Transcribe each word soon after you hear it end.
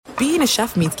being a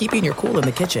chef means keeping your cool in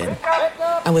the kitchen.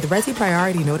 And with Resi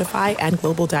Priority Notify and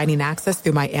Global Dining Access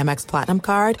through my Amex Platinum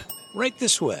card, right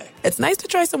this way. It's nice to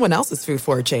try someone else's food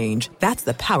for a change. That's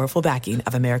the powerful backing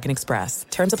of American Express.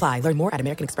 Terms apply. Learn more at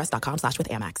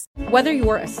americanexpress.com/withAmex. Whether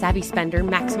you're a savvy spender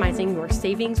maximizing your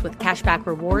savings with cashback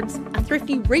rewards, a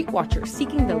thrifty rate watcher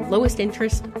seeking the lowest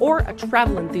interest, or a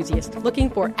travel enthusiast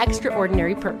looking for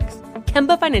extraordinary perks,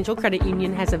 Kemba Financial Credit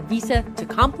Union has a visa to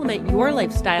complement your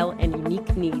lifestyle and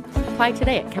unique needs. Apply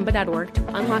today at Kemba.org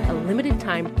to unlock a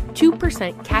limited-time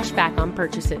 2% cash back on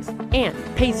purchases and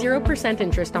pay 0%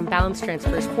 interest on balance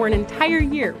transfers for an entire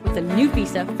year with a new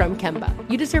visa from Kemba.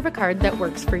 You deserve a card that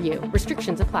works for you.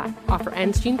 Restrictions apply. Offer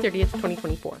ends June 30th,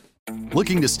 2024.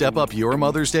 Looking to step up your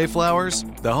Mother's Day flowers?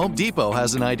 The Home Depot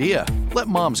has an idea. Let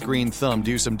Mom's green thumb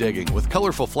do some digging with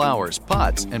colorful flowers,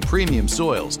 pots, and premium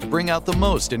soils to bring out the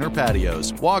most in her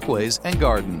patios, walkways, and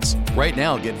gardens. Right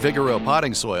now, get Vigoro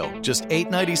potting soil, just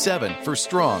 $8.97 for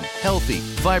strong, healthy,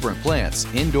 vibrant plants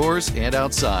indoors and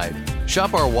outside.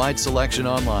 Shop our wide selection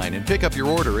online and pick up your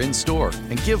order in-store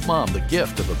and give Mom the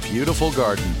gift of a beautiful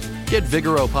garden. Get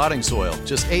Vigoro potting soil,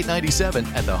 just $8.97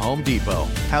 at the Home Depot.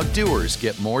 How doers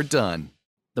get more done.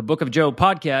 The Book of Joe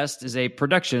podcast is a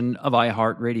production of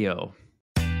iHeartRadio.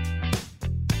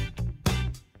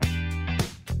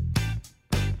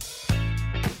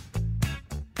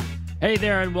 Hey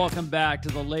there, and welcome back to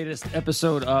the latest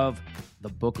episode of the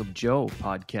Book of Joe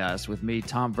podcast with me,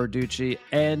 Tom Verducci,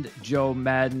 and Joe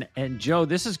Madden. And Joe,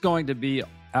 this is going to be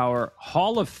our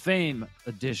Hall of Fame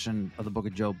edition of the Book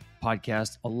of Joe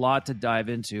podcast. A lot to dive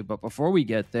into, but before we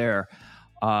get there,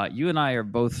 you and I are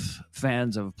both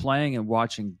fans of playing and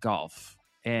watching golf.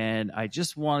 And I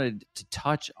just wanted to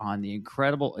touch on the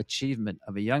incredible achievement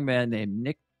of a young man named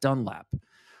Nick Dunlap,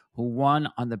 who won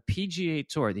on the PGA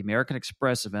Tour, the American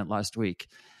Express event last week.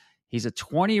 He's a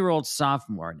 20-year-old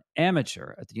sophomore, an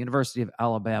amateur at the University of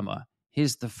Alabama.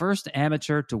 He's the first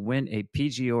amateur to win a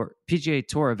PGA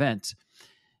Tour event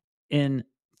in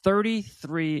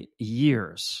 33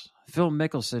 years. Phil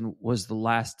Mickelson was the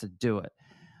last to do it.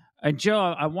 And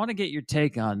Joe, I want to get your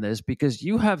take on this because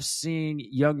you have seen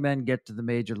young men get to the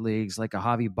major leagues like a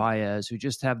Javi Baez who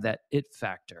just have that it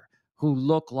factor, who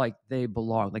look like they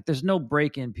belong. Like there's no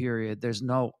break-in period. There's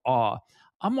no awe.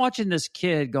 I'm watching this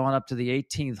kid going up to the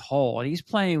 18th hole, and he's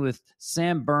playing with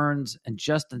Sam Burns and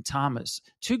Justin Thomas,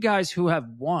 two guys who have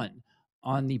won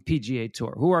on the PGA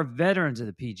Tour, who are veterans of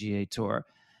the PGA Tour.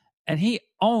 And he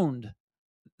owned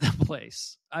the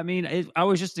place. I mean, I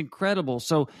was just incredible.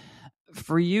 So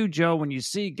for you, Joe, when you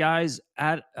see guys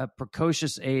at a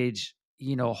precocious age,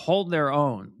 you know, hold their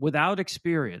own without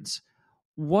experience,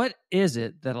 what is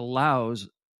it that allows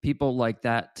people like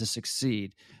that to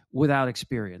succeed without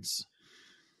experience?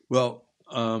 Well,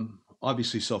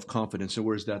 obviously self-confidence. And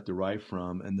where's that derived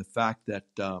from? And the fact that,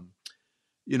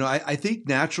 I think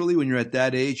naturally when you're at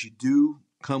that age, you do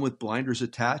come with blinders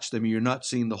attached. I mean, you're not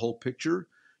seeing the whole picture.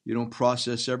 You don't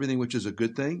process everything, which is a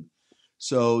good thing.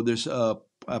 So there's a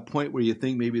point where you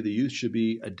think maybe the youth should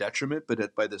be a detriment,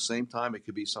 but by the same time, it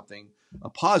could be a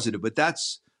positive. But I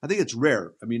think it's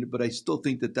rare. I mean, but I still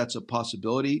think that that's a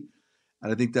possibility.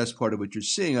 And I think that's part of what you're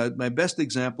seeing. My best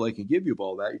example I can give you of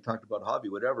all that, you talked about Javi,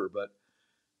 whatever, but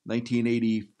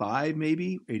 1985,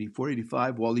 maybe, 84,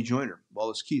 85, Wally Joyner,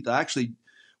 Wallace Keith. I actually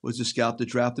was the scout that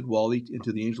drafted Wally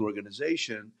into the Angel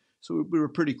organization. So we were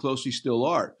pretty close, we still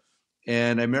are.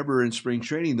 And I remember in spring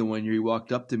training, the one year he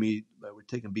walked up to me, we're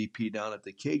taking BP down at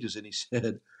the cages, and he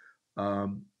said,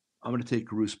 I'm going to take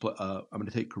Caru's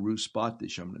spot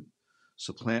this year. I'm going to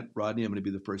supplant Rodney. I'm going to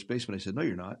be the first baseman. I said, no,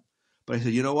 you're not. But I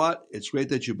said, you know what? It's great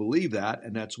that you believe that,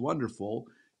 and that's wonderful.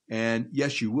 And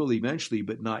yes, you will eventually,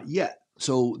 but not yet.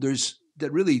 So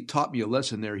that really taught me a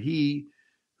lesson there. He,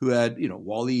 who had,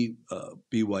 Wally,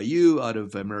 BYU out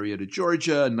of Marietta,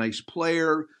 Georgia, a nice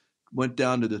player, went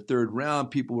down to the third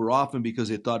round. People were off him because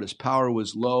they thought his power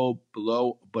was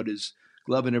below, but his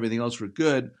glove and everything else were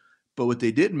good. But what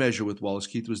they did measure with Wallace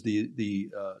Keith was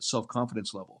the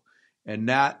self-confidence level. And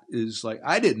that is like,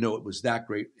 I didn't know it was that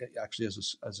great, actually,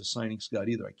 as a signing scout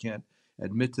either. I can't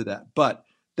admit to that. But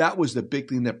that was the big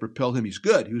thing that propelled him. He's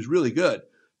good. He was really good.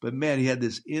 But, man, he had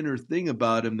this inner thing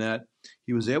about him that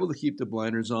he was able to keep the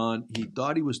blinders on. He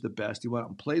thought he was the best. He went out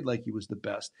and played like he was the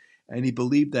best. And he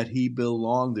believed that he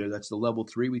belonged there. That's the level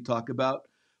 3 we talk about.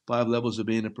 5 levels of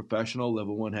being a professional.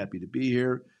 Level 1, happy to be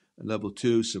here. And level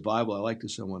 2, survival. I like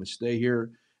this. I want to stay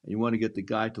here. And you want to get the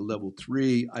guy to level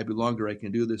 3. I belong here. I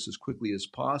can do this as quickly as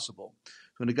possible.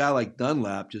 When a guy like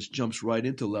Dunlap just jumps right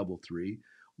into level 3,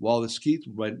 Wallace Keith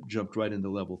jumped right into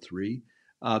level 3.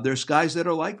 There's guys that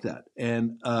are like that.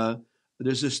 And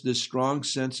there's this strong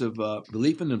sense of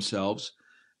belief in themselves.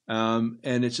 And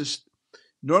it's just,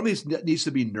 normally it needs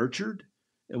to be nurtured.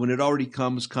 And when it already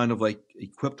comes kind of like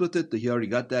equipped with it, that he already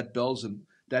got that bell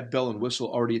and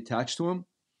whistle already attached to him,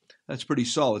 that's pretty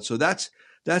solid. So that's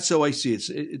how I see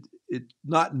it. It's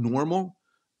not normal,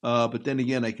 but then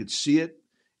again, I could see it.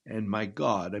 And my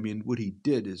God, I mean, what he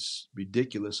did is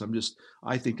ridiculous.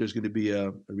 I think there's going to be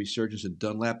a resurgence in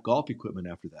Dunlap golf equipment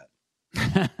after that.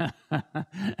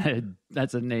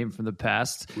 That's a name from the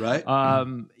past. Right.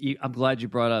 I'm glad you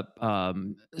brought up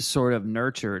sort of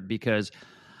nurtured, because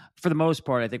for the most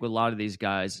part, I think with a lot of these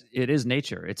guys, it is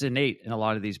nature. It's innate in a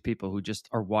lot of these people who just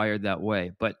are wired that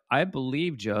way. But I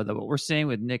believe, Joe, that what we're seeing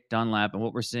with Nick Dunlap and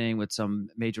what we're seeing with some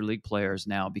major league players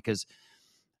now, because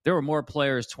there were more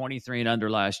players 23 and under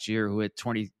last year who hit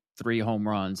 23 home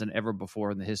runs than ever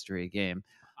before in the history of the game.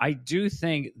 I do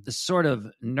think the sort of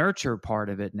nurture part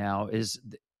of it now is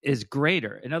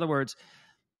greater. In other words,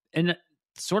 in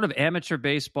sort of amateur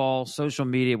baseball, social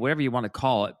media, whatever you want to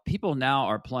call it, people now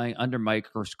are playing under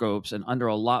microscopes and under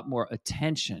a lot more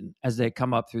attention as they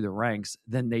come up through the ranks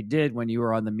than they did when you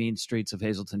were on the mean streets of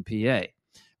Hazleton, PA,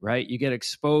 right? You get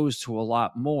exposed to a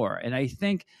lot more. And I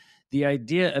think the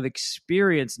idea of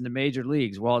experience in the major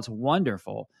leagues, while it's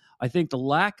wonderful, I think the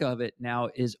lack of it now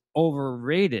is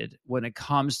overrated when it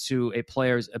comes to a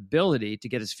player's ability to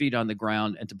get his feet on the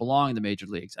ground and to belong in the major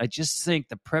leagues. I just think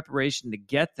the preparation to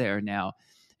get there now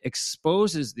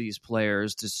exposes these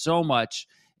players to so much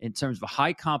in terms of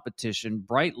high competition,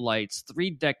 bright lights,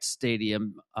 3-decked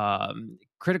stadium,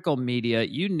 critical media,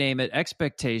 you name it,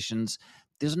 expectations.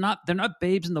 They're not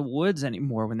babes in the woods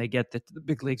anymore when they get to the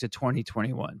big leagues of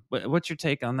 2021. What's your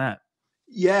take on that?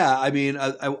 Yeah, I mean,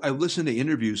 I listen to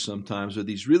interviews sometimes with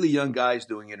these really young guys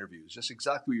doing interviews, just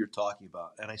exactly what you're talking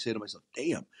about. And I say to myself,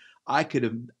 damn,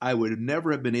 I would have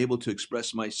never have been able to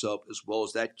express myself as well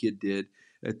as that kid did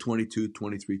at 22,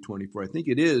 23, 24. I think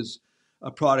it is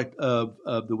a product of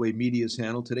the way media is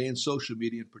handled today, and social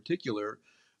media in particular,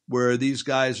 where these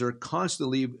guys are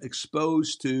constantly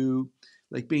exposed to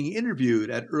like being interviewed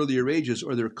at earlier ages,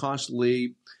 or they're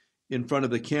constantly in front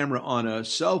of the camera on a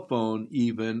cell phone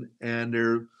even, and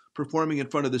they're performing in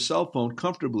front of the cell phone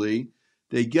comfortably.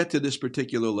 They get to this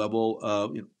particular level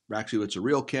of, actually it's a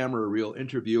real camera, a real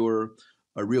interviewer,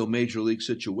 a real major league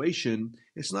situation.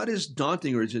 It's not as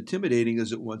daunting or as intimidating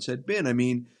as it once had been. I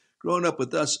mean, growing up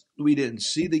with us, we didn't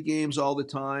see the games all the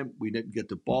time. We didn't get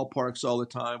to ballparks all the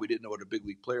time. We didn't know what a big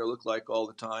league player looked like all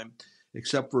the time,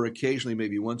 except for occasionally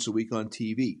maybe once a week on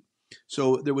TV.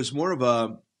 So there was more of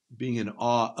a being in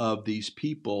awe of these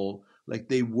people, like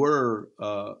they were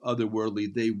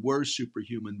otherworldly, they were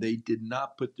superhuman, they did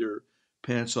not put their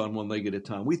pants on one leg at a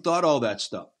time. We thought all that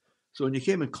stuff. So when you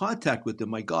came in contact with them,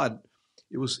 my God,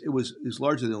 it was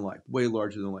larger than life, way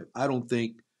larger than life. I don't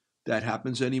think that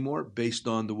happens anymore based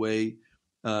on the way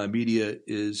media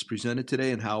is presented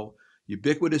today and how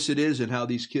ubiquitous it is and how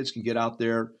these kids can get out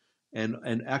there and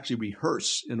actually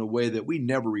rehearse in a way that we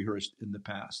never rehearsed in the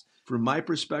past. From my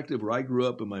perspective, where I grew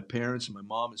up, and my parents and my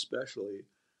mom especially,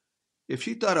 if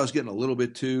she thought I was getting a little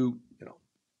bit too,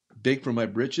 big for my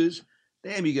britches,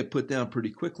 damn, you get put down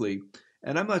pretty quickly.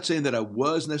 And I'm not saying that I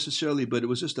was necessarily, but it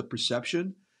was just a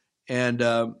perception. And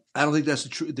I don't think that's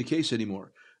the case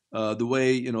anymore. The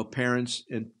way, parents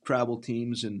and travel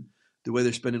teams and the way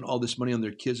they're spending all this money on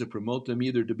their kids to promote them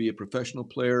either to be a professional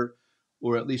player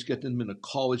or at least get them into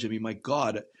college. I mean, my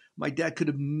God, my dad could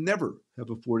have never have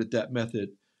afforded that method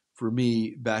for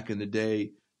me back in the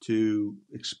day to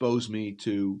expose me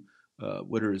to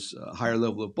whether it's a higher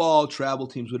level of ball, travel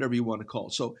teams, whatever you want to call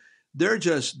it. So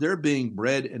they're being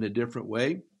bred in a different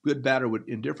way. Good, bad, or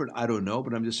indifferent, I don't know.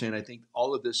 But I'm just saying I think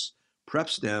all of this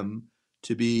preps them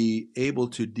to be able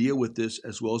to deal with this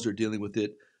as well as they're dealing with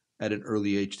it at an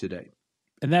early age today.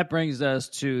 And that brings us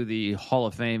to the Hall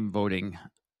of Fame voting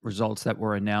results that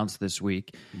were announced this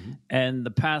week. Mm-hmm. And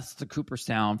the path to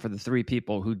Cooperstown for the three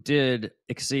people who did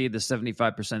exceed the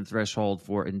 75% threshold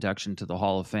for induction to the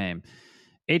Hall of Fame: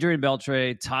 Adrian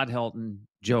Beltre, Todd Helton,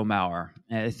 Joe Mauer.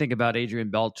 And I think about Adrian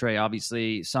Beltre,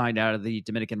 obviously signed out of the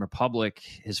Dominican Republic.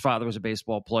 His father was a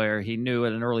baseball player. He knew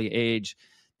at an early age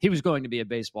he was going to be a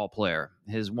baseball player.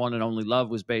 His one and only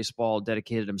love was baseball,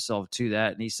 dedicated himself to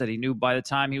that. And he said he knew by the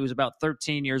time he was about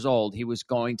 13 years old, he was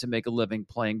going to make a living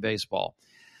playing baseball.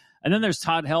 And then there's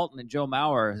Todd Helton and Joe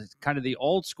Mauer, kind of the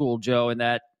old school Joe, in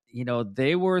that,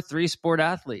 they were three-sport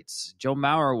athletes. Joe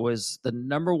Mauer was the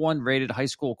number one rated high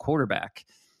school quarterback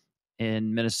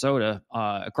in Minnesota,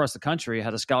 across the country,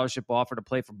 had a scholarship offer to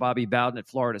play for Bobby Bowden at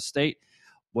Florida State,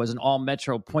 was an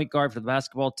all-Metro point guard for the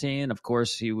basketball team. Of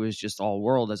course, he was just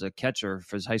all-world as a catcher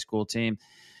for his high school team.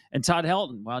 And Todd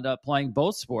Helton wound up playing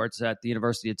both sports at the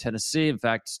University of Tennessee. In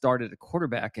fact, started a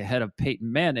quarterback ahead of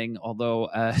Peyton Manning, although,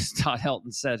 as Todd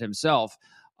Helton said himself,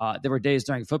 there were days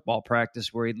during football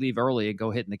practice where he'd leave early and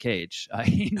go hit in the cage.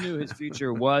 He knew his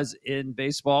future was in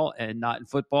baseball and not in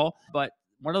football. But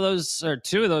one of those, or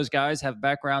two of those guys have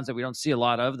backgrounds that we don't see a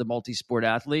lot of, the multi-sport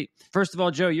athlete. First of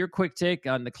all, Joe, your quick take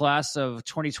on the class of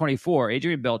 2024,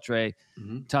 Adrian Beltre,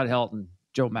 Todd Helton,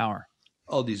 Joe Mauer.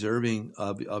 All deserving,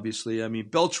 obviously. I mean,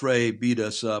 Beltre beat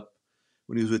us up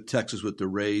when he was with Texas with the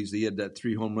Rays. He had that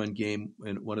 3 home run game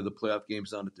in one of the playoff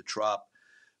games down at the Trop.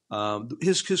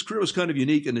 His career was kind of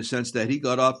unique in the sense that he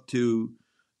got off to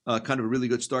kind of a really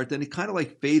good start. Then he kind of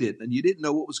like faded, and you didn't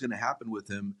know what was going to happen with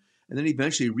him. And then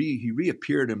eventually he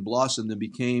reappeared and blossomed and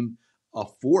became a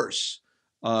force.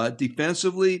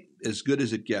 Defensively, as good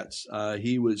as it gets.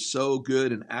 He was so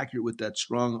good and accurate with that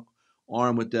strong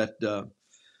arm, with that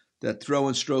throw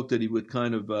and stroke that he would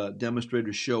kind of demonstrate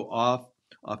or show off.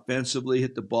 Offensively,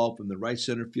 hit the ball from the right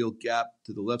center field gap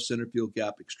to the left center field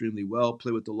gap extremely well.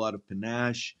 Play with a lot of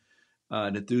panache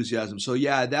and enthusiasm. So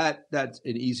yeah, that's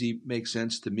an easy makes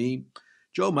sense to me.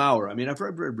 Joe Mauer. I mean, I've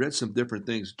read some different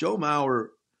things. Joe Mauer,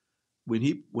 when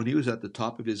he was at the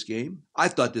top of his game, I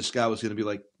thought this guy was going to be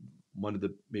like one of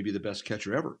maybe the best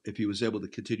catcher ever if he was able to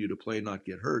continue to play and not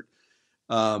get hurt.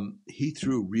 He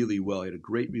threw really well. He had a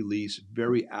great release,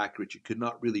 very accurate. You could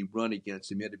not really run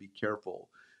against him. You had to be careful.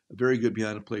 Very good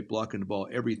behind the plate, blocking the ball,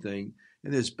 everything.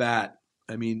 And his bat,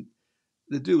 I mean,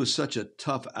 the dude was such a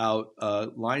tough out,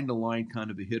 line-to-line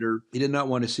kind of a hitter. He did not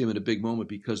want to see him in a big moment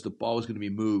because the ball was going to be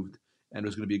moved and it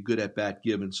was going to be a good at-bat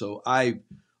given. So I've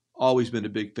always been a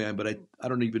big fan, but I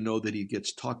don't even know that he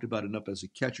gets talked about enough as a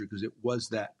catcher because it was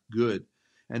that good.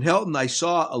 And Helton, I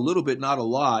saw a little bit, not a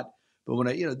lot, but when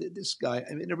this guy,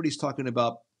 I mean, everybody's talking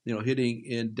about, hitting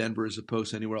in Denver as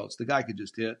opposed to anywhere else. The guy could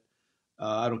just hit.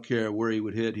 I don't care where he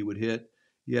would hit.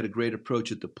 He had a great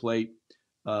approach at the plate.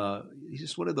 He's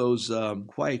just one of those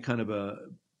quiet kind of a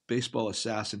baseball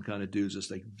assassin kind of dudes.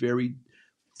 Just like very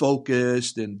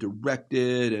focused and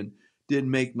directed and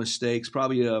didn't make mistakes.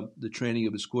 Probably the training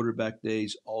of his quarterback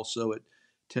days also at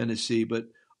Tennessee. But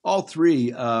all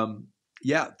three,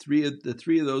 three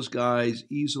of those guys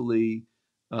easily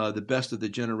the best of the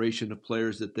generation of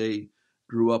players that they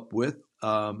grew up with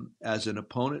as an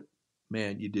opponent.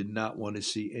 Man, you did not want to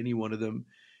see any one of them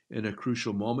in a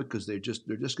crucial moment because they're just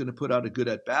going to put out a good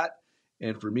at bat.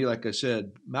 And for me, like I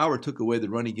said, Mauer took away the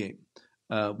running game.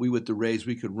 We with the Rays,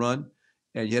 we could run,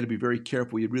 and you had to be very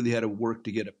careful. You really had to work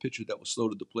to get a pitcher that was slow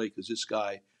to the plate because this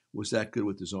guy was that good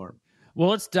with his arm. Well,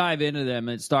 let's dive into them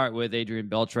and start with Adrian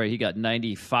Beltre. He got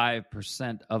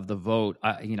 95% of the vote.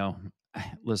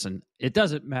 Listen, it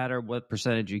doesn't matter what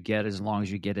percentage you get as long as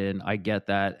you get in. I get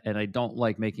that, and I don't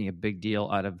like making a big deal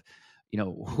out of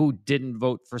who didn't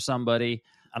vote for somebody.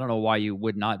 I don't know why you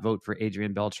would not vote for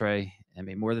Adrian Beltre. I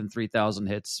mean, more than 3,000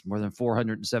 hits, more than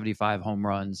 475 home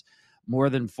runs, more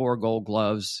than 4 Gold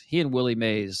Gloves. He and Willie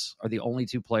Mays are the only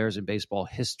 2 players in baseball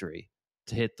history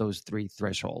to hit those 3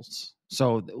 thresholds.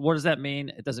 So what does that mean?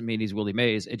 It doesn't mean he's Willie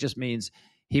Mays. It just means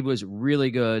he was really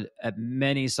good at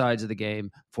many sides of the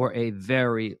game for a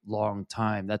very long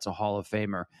time. That's a Hall of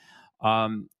Famer.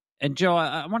 And Joe,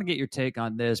 I want to get your take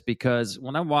on this because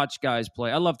when I watch guys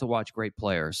play, I love to watch great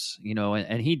players,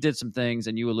 and he did some things,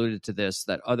 and you alluded to this,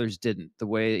 that others didn't. The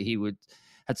way he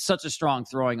had such a strong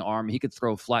throwing arm, he could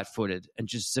throw flat-footed and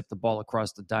just zip the ball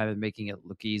across the diamond, making it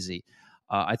look easy.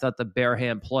 I thought the bare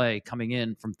hand play coming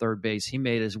in from third base, he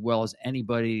made as well as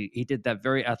anybody. He did that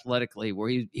very athletically where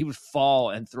he would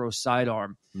fall and throw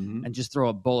sidearm and just throw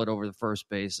a bullet over the first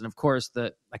base. And, of course,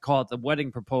 I call it the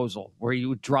wedding proposal where you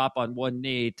would drop on one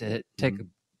knee to take a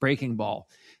breaking ball.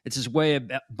 It's his way of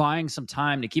buying some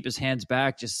time to keep his hands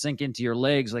back, just sink into your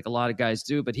legs like a lot of guys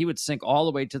do. But he would sink all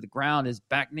the way to the ground. His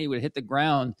back knee would hit the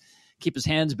ground, keep his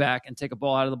hands back, and take a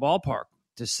ball out of the ballpark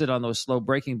to sit on those slow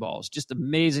breaking balls. Just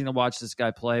amazing to watch this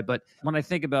guy play. But when I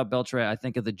think about Beltre, I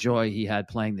think of the joy he had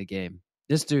playing the game.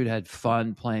 This dude had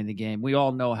fun playing the game. We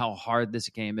all know how hard this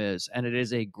game is, and it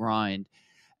is a grind.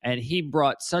 And he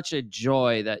brought such a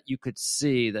joy that you could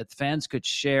see that fans could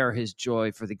share his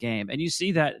joy for the game. And you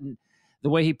see that in the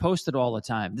way he posted all the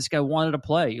time. This guy wanted to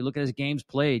play. You look at his games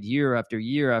played year after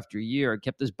year after year,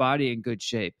 kept his body in good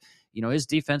shape. His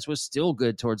defense was still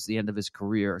good towards the end of his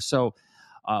career. So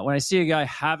when I see a guy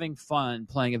having fun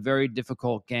playing a very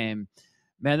difficult game,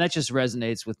 man, that just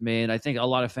resonates with me. And I think a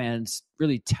lot of fans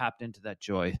really tapped into that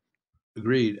joy.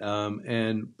 Agreed.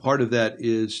 And part of that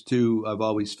is, too, I've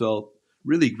always felt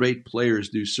really great players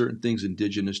do certain things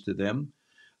indigenous to them.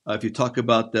 If you talk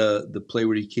about the play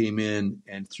where he came in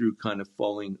and threw kind of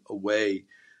falling away,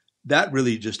 that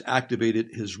really just activated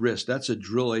his wrist. That's a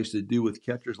drill I used to do with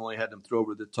catchers, only had them throw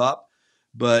over the top.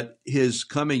 But his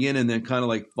coming in and then kind of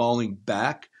like falling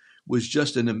back was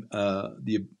just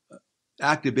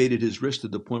activated his wrist to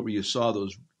the point where you saw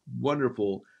those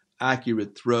wonderful,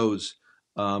 accurate throws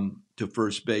to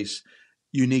first base,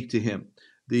 unique to him.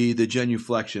 The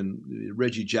genuflection,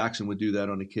 Reggie Jackson would do that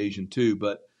on occasion too,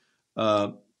 but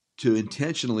to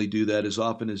intentionally do that as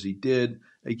often as he did,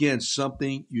 again,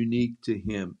 something unique to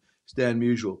him. Stan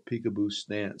Musial, peekaboo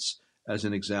stance, as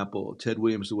an example. Ted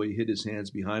Williams, the way he hid his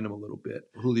hands behind him a little bit.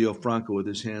 Julio Franco with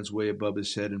his hands way above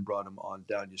his head and brought him on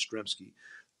down Yastrzemski.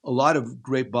 A lot of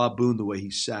great Bob Boone, the way he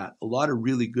sat. A lot of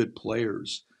really good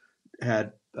players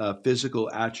had a physical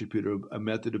attribute or a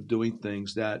method of doing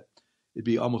things that it'd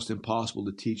be almost impossible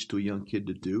to teach to a young kid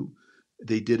to do.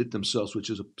 They did it themselves,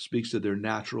 which speaks to their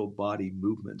natural body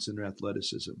movements and their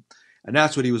athleticism. And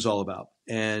that's what he was all about.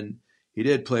 And he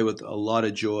did play with a lot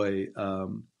of joy.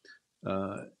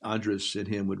 Andres and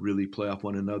him would really play off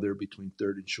one another between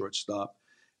third and shortstop.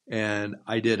 And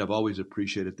I've always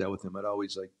appreciated that with him. I'd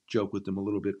always like joke with him a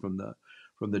little bit from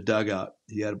the dugout.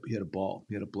 He had a ball.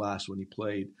 He had a blast when he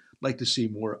played. I'd like to see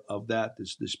more of that.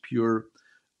 This pure,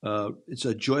 it's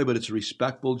a joy, but it's a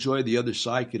respectful joy. The other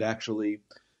side could actually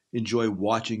enjoy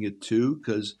watching it too,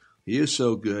 because he is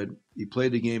so good. He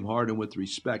played the game hard and with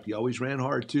respect. He always ran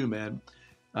hard too, man.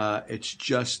 It's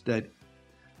just that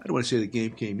I don't want to say the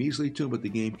game came easily to him, but the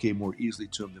game came more easily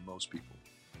to him than most people.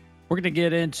 We're going to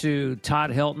get into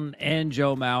Todd Helton and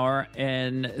Joe Mauer,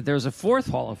 and there's a fourth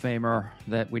Hall of Famer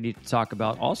that we need to talk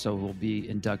about also who will be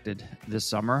inducted this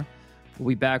summer. We'll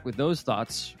be back with those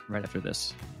thoughts right after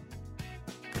this.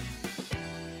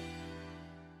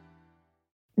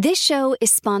 This show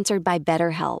is sponsored by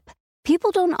BetterHelp.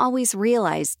 People don't always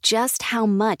realize just how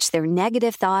much their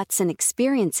negative thoughts and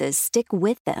experiences stick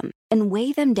with them and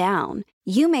weigh them down.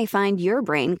 You may find your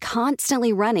brain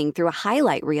constantly running through a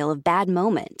highlight reel of bad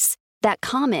moments. That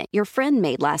comment your friend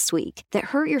made last week that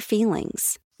hurt your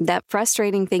feelings. That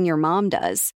frustrating thing your mom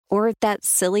does. Or that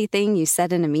silly thing you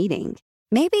said in a meeting.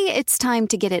 Maybe it's time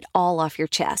to get it all off your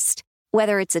chest.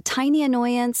 Whether it's a tiny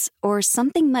annoyance or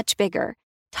something much bigger,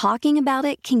 talking about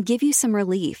it can give you some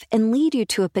relief and lead you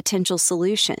to a potential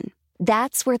solution.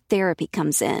 That's where therapy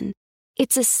comes in.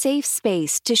 It's a safe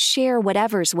space to share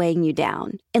whatever's weighing you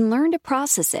down and learn to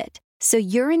process it so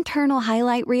your internal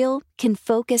highlight reel can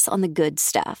focus on the good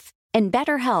stuff. And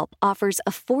BetterHelp offers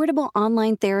affordable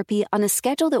online therapy on a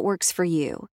schedule that works for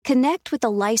you. Connect with a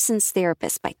licensed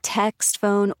therapist by text,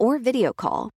 phone, or video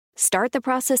call. Start the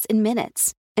process in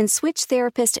minutes and switch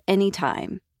therapist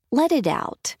anytime. Let it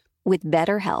out with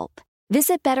BetterHelp.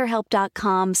 Visit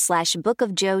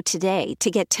BetterHelp.com/bookofjoe today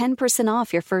to get 10%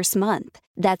 off your first month.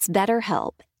 That's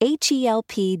BetterHelp,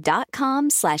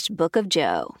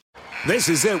 HELP.com/bookofjoe. This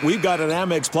is it. We've got an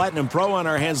Amex Platinum Pro on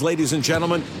our hands, ladies and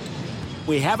gentlemen.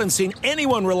 We haven't seen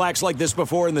anyone relax like this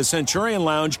before in the Centurion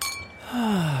Lounge.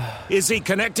 Is he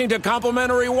connecting to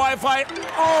complimentary Wi-Fi?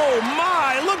 Oh,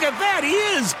 my. Look at that. He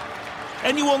is.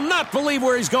 And you will not believe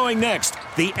where he's going next.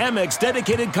 The Amex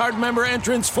dedicated card member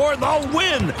entrance for the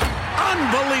win.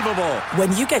 Unbelievable.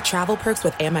 When you get travel perks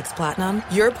with Amex Platinum,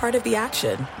 you're part of the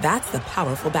action. That's the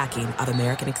powerful backing of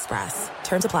American Express.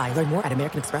 Terms apply. Learn more at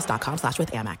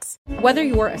americanexpress.com/withAmex. Whether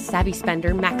you're a savvy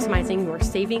spender maximizing your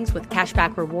savings with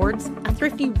cashback rewards, a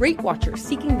thrifty rate watcher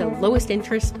seeking the lowest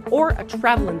interest, or a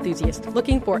travel enthusiast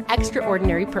looking for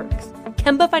extraordinary perks,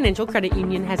 Kemba Financial Credit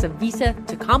Union has a visa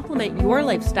to complement your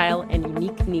lifestyle and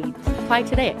unique needs. Apply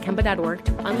today at Kemba.org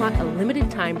to unlock a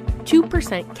limited-time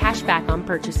 2% cash back on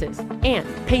purchases and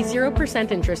pay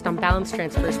 0% interest on balance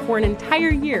transfers for an entire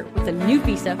year with a new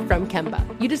visa from Kemba.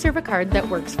 You deserve a card that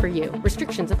works for you.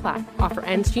 Restrictions apply. Offer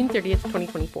ends June 30th,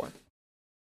 2024.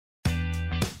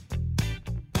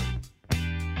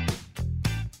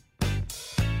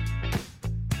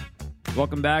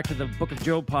 Welcome back to the Book of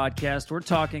Joe podcast. We're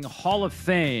talking Hall of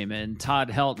Fame, and Todd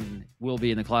Helton will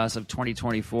be in the class of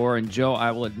 2024. And Joe,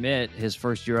 I will admit, his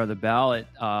first year on the ballot,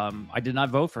 I did not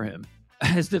vote for him,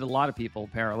 as did a lot of people,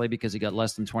 apparently, because he got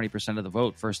less than 20% of the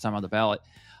vote first time on the ballot.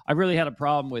 I really had a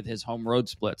problem with his home road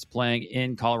splits. Playing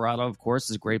in Colorado, of course,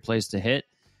 is a great place to hit.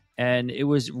 And it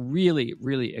was really,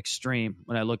 really extreme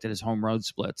when I looked at his home road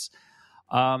splits.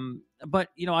 But,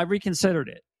 I reconsidered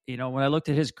it. When I looked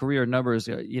at his career numbers,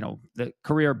 the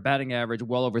career batting average,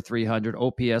 well over 300,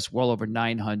 OPS, well over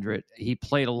 900. He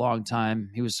played a long time.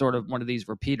 He was sort of one of these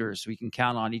repeaters we can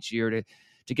count on each year to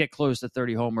get close to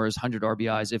 30 homers, 100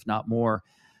 RBIs, if not more.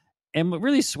 And what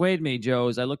really swayed me, Joe,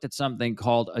 is I looked at something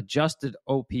called adjusted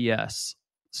OPS.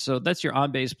 So that's your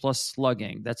on-base plus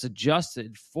slugging. That's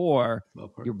adjusted for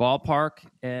your ballpark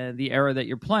and the era that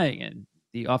you're playing in.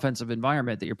 the offensive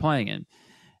environment that you're playing in.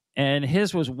 And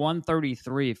his was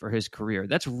 133 for his career.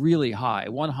 That's really high.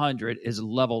 100 is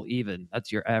level even.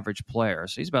 That's your average player.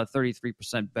 So he's about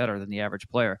 33% better than the average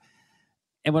player.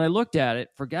 And when I looked at it,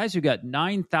 for guys who got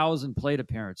 9,000 plate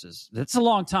appearances, that's a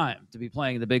long time to be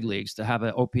playing in the big leagues, to have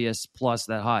an OPS plus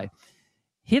that high.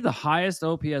 He had the highest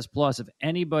OPS plus of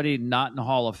anybody not in the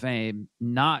Hall of Fame,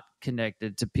 not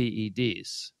connected to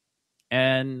PEDs.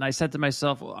 And I said to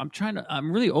myself, well,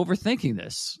 I'm really overthinking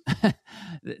this.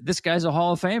 This guy's a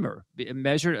Hall of Famer,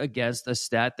 measured against a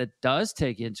stat that does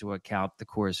take into account the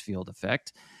Coors Field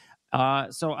effect.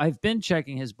 So I've been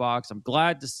checking his box. I'm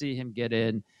glad to see him get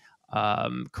in.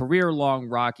 Career-long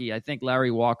Rocky. I think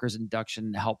Larry Walker's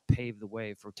induction helped pave the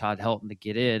way for Todd Helton to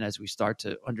get in as we start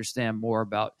to understand more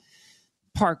about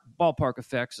ballpark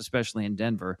effects, especially in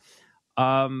Denver.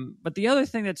 But the other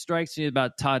thing that strikes me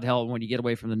about Todd Helton, when you get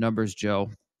away from the numbers, Joe,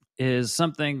 is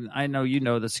something I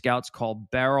know the scouts call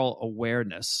barrel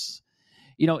awareness.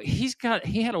 He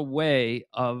had a way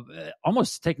of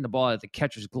almost taking the ball out of the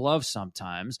catcher's glove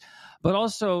sometimes, but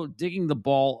also digging the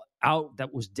ball out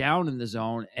that was down in the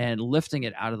zone and lifting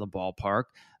it out of the ballpark.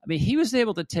 I mean, he was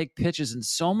able to take pitches in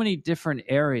so many different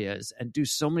areas and do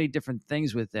so many different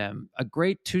things with them. A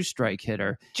great two-strike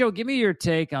hitter. Joe, give me your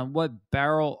take on what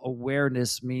barrel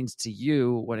awareness means to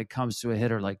you when it comes to a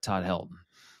hitter like Todd Helton.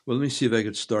 Well, let me see if I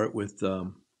could start with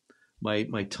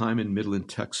my time in Midland,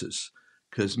 Texas,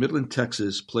 because Midland,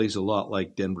 Texas plays a lot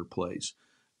like Denver plays.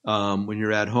 When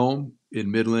you're at home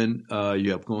in Midland, you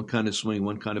have one kind of swing,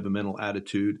 one kind of a mental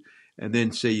attitude, and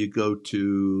then say you go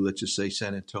to, let's just say,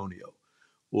 San Antonio,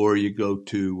 or you go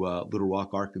to Little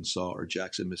Rock, Arkansas, or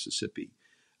Jackson, Mississippi,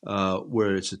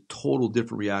 where it's a total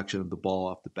different reaction of the ball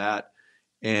off the bat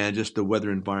and just the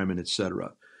weather environment, et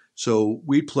cetera. So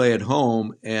we play at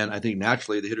home, and I think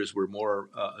naturally the hitters were more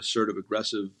assertive,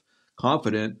 aggressive,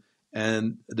 confident,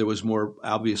 and there was more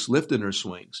obvious lift in their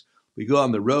swings. We go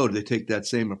on the road, they take that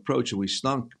same approach, and we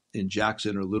stunk in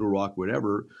Jackson or Little Rock,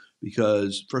 whatever,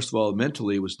 because first of all,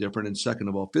 mentally it was different, and second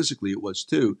of all, physically it was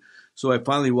too. So I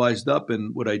finally wised up,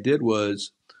 and what I did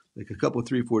was, like a couple,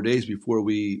 3-4 days before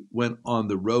we went on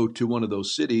the road to one of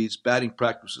those cities, batting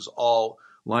practice was all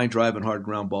line drive and hard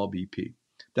ground ball BP.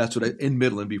 That's what in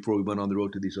Midland before we went on the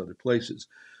road to these other places.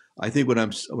 I think what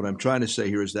I'm trying to say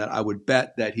here is that I would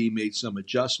bet that he made some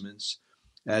adjustments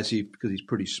because he's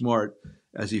pretty smart,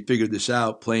 as he figured this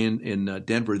out playing in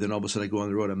Denver. Then all of a sudden I go on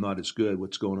the road, I'm not as good.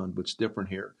 What's going on? What's different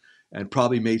here? And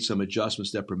probably made some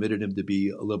adjustments that permitted him to be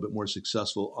a little bit more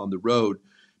successful on the road.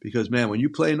 Because, man, when you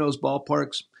play in those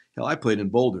ballparks, hell, I played in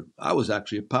Boulder. I was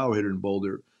actually a power hitter in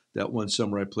Boulder that one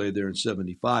summer I played there in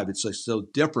 75. It's like so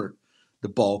different. The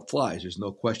ball flies. There's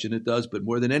no question it does. But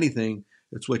more than anything,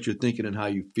 it's what you're thinking and how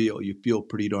you feel. You feel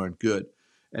pretty darn good.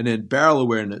 And then barrel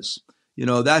awareness.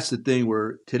 That's the thing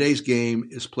where today's game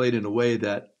is played in a way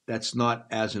that's not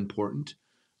as important,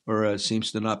 or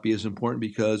seems to not be as important,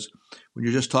 because when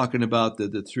you're just talking about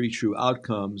the three true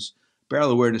outcomes,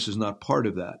 barrel awareness is not part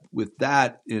of that. With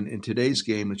that, in today's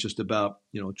game, it's just about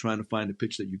trying to find a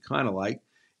pitch that you kind of like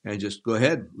and just go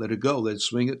ahead, let it go, let's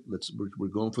swing it. We're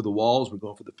going for the walls, we're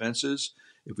going for the fences.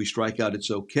 If we strike out,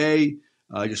 it's okay.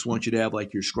 I just want you to have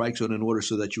like your strike zone in order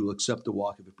so that you will accept the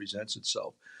walk if it presents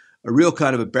itself. A real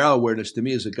kind of a barrel awareness to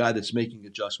me is a guy that's making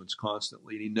adjustments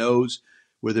constantly, and he knows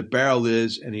where the barrel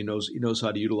is, and he knows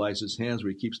how to utilize his hands,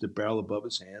 where he keeps the barrel above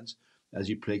his hands as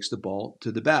he takes the ball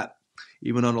to the bat.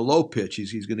 Even on a low pitch,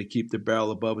 he's going to keep the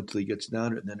barrel above until he gets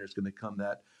down, and then there's going to come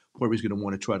that point where he's going to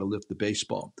want to try to lift the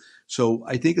baseball. So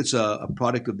I think it's a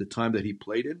product of the time that he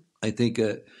played in. I think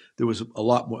there was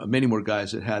many more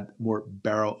guys that had more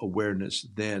barrel awareness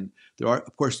then. There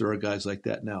are guys like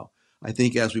that now. I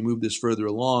think as we move this further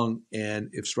along,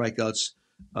 and if strikeouts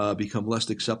become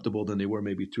less acceptable than they were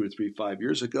maybe 2 or 3, 5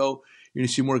 years ago, you're going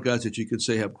to see more guys that you can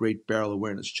say have great barrel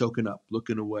awareness, choking up,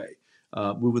 looking away,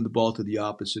 moving the ball to the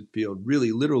opposite field,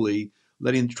 really literally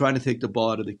trying to take the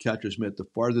ball out of the catcher's mitt. The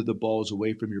farther the ball is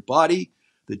away from your body,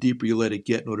 the deeper you let it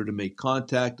get in order to make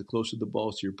contact. The closer the ball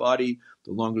is to your body,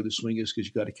 the longer the swing is, because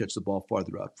you got to catch the ball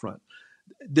farther out front.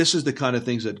 This is the kind of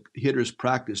things that hitters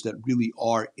practice that really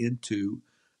are into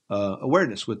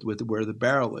awareness with where the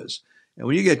barrel is. And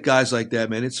when you get guys like that,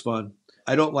 man, it's fun.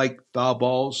 I don't like foul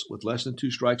balls with less than 2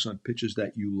 strikes on pitches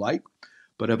that you like,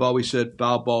 but I've always said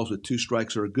foul balls with 2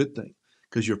 strikes are a good thing,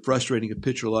 because you're frustrating a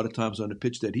pitcher a lot of times on a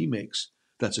pitch that he makes.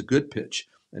 That's a good pitch.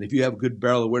 And if you have good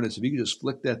barrel awareness, if you can just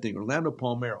flick that thing, Orlando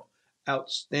Palmeiro,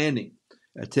 outstanding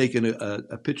at taking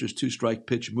a pitcher's 2-strike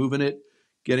pitch, moving it,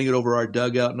 getting it over our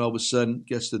dugout, and all of a sudden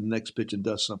gets to the next pitch and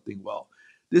does something well.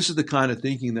 This is the kind of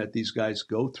thinking that these guys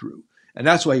go through. And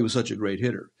that's why he was such a great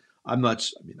hitter. I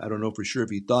don't know for sure if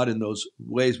he thought in those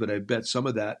ways, but I bet some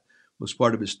of that was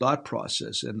part of his thought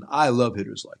process. And I love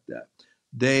hitters like that.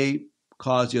 They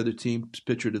cause the other team's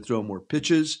pitcher to throw more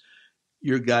pitches.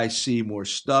 Your guys see more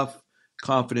stuff.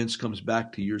 Confidence comes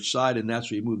back to your side, and that's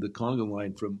where you move the conga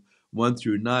line from 1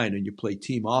 through 9, and you play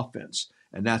team offense,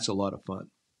 and that's a lot of fun.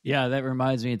 Yeah, that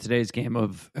reminds me in today's game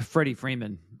of Freddie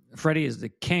Freeman. Freddie is the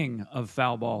king of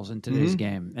foul balls in today's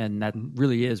game, and that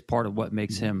really is part of what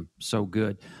makes him so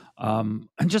good. And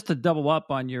just to double up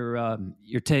on your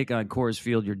take on Coors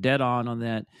Field, you're dead on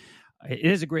that.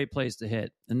 It is a great place to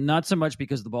hit, and not so much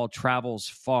because the ball travels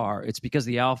far. It's because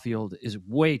the outfield is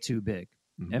way too big.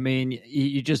 I mean,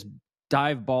 you just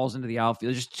dive balls into the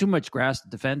outfield. There's just too much grass to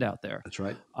defend out there. That's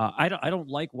right. I don't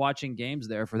like watching games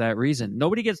there for that reason.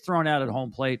 Nobody gets thrown out at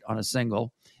home plate on a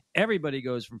single. Everybody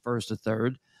goes from first to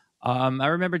third. I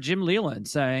remember Jim Leland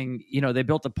saying, they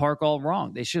built the park all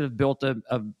wrong. They should have built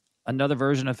another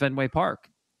version of Fenway Park,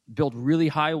 built really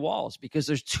high walls because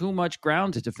there's too much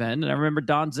ground to defend. And I remember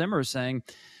Don Zimmer saying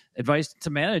advice to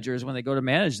managers when they go to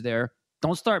manage there,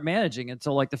 don't start managing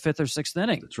until like the 5th or 6th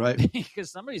inning. That's right.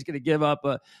 Because somebody's going to give up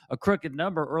a crooked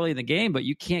number early in the game, but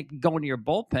you can't go into your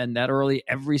bullpen that early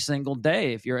every single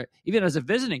day if you're even as a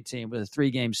visiting team with a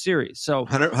 3-game series. So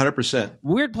 100%.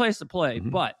 Weird place to play,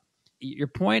 but your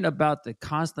point about the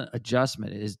constant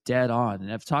adjustment is dead on.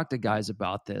 And I've talked to guys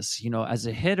about this. As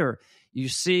a hitter, you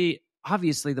see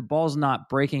obviously the ball's not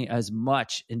breaking as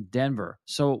much in Denver.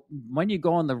 So when you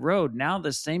go on the road, now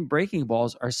the same breaking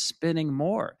balls are spinning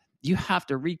more. You have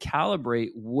to recalibrate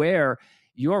where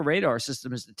your radar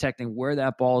system is detecting where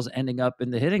that ball is ending up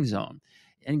in the hitting zone.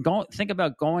 And think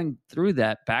about going through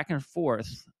that back and forth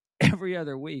every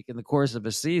other week in the course of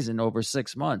a season over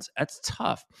 6 months. That's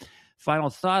tough. Final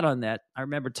thought on that. I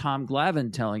remember Tom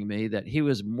Glavine telling me that he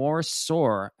was more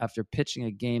sore after pitching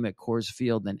a game at Coors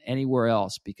Field than anywhere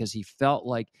else because he felt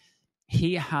like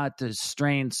he had to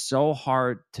strain so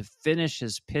hard to finish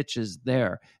his pitches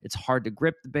there. It's hard to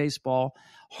grip the baseball,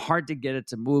 hard to get it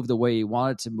to move the way you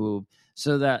want it to move.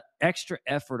 So that extra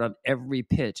effort on every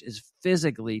pitch is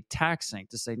physically taxing,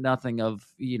 to say nothing of,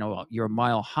 you're a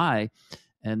mile high,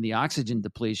 and the oxygen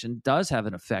depletion does have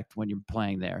an effect when you're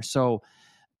playing there. So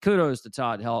kudos to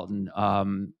Todd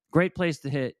Helton. Great place to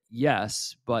hit,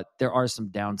 yes, but there are some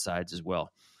downsides as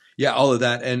well. Yeah, all of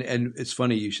that. And it's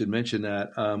funny you should mention that.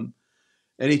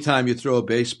 Anytime you throw a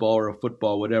baseball or a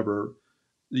football, whatever,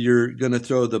 you're going to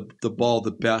throw the ball the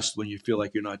best when you feel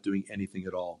like you're not doing anything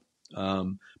at all.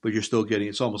 But you're still getting,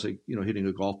 it's almost like, hitting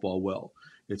a golf ball well.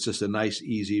 It's just a nice,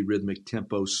 easy, rhythmic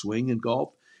tempo swing in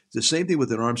golf. It's the same thing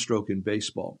with an arm stroke in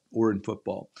baseball or in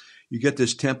football. You get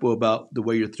this tempo about the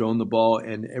way you're throwing the ball,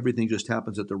 and everything just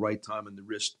happens at the right time, and the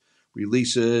wrist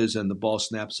releases and the ball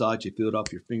snaps out. You feel it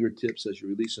off your fingertips as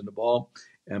you're releasing the ball,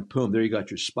 and boom, there you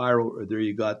got your spiral, or there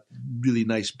you got really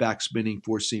nice back spinning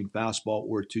 4-seam fastball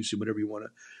or 2-seam, whatever you want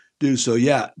to do. So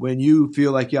yeah, when you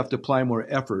feel like you have to apply more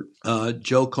effort,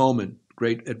 Joe Coleman,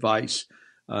 great advice.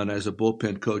 And as a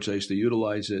bullpen coach, I used to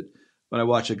utilize it when I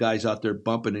watch the guys out there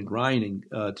bumping and grinding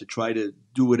to try to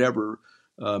do whatever,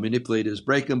 manipulate his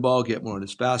breaking ball, get more on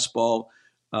his fastball.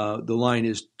 The line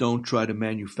is, don't try to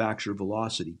manufacture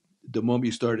velocity. The moment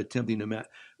you start attempting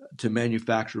to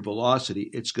manufacture velocity,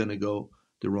 it's going to go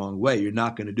the wrong way. You're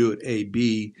not going to do it A,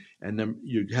 B, and then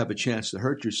you have a chance to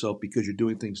hurt yourself because you're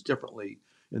doing things differently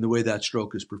in the way that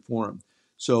stroke is performed.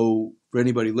 So for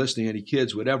anybody listening, any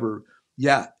kids, whatever, you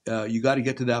got to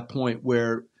get to that point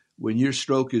where when your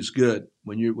stroke is good,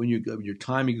 when your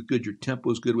timing is good, your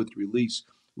tempo is good with release,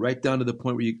 right down to the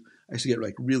point where I used to get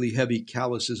like really heavy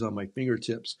calluses on my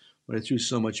fingertips when I threw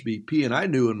so much BP, and I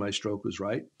knew when my stroke was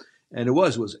right. And it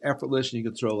was effortless, and you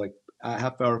could throw like a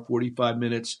half hour, 45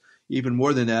 minutes, even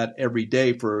more than that every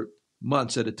day for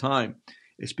months at a time.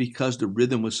 It's because the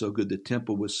rhythm was so good, the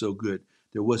tempo was so good.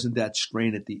 There wasn't that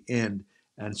strain at the end.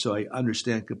 And so I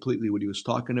understand completely what he was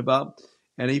talking about.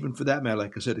 And even for that matter,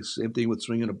 like I said, it's the same thing with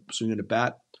swinging a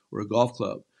bat or a golf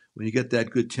club. When you get that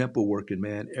good tempo working,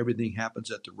 man, everything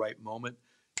happens at the right moment,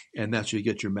 and that's where you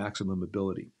get your maximum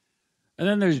ability. And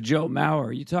then there's Joe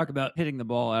Mauer. You talk about hitting the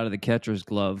ball out of the catcher's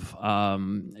glove.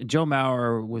 Joe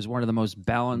Mauer was one of the most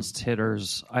balanced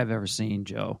hitters I've ever seen,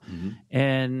 Joe. Mm-hmm.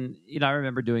 And, I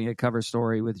remember doing a cover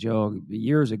story with Joe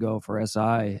years ago for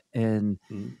SI. And,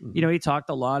 he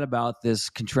talked a lot about this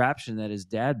contraption that his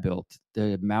dad built,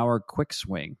 the Mauer quick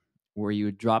swing, where you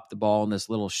would drop the ball in this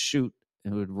little chute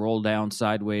and it would roll down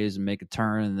sideways and make a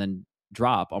turn and then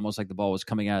drop, almost like the ball was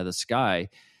coming out of the sky.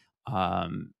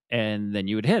 And then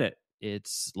you would hit it.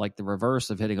 It's like the reverse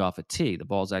of hitting off a tee. The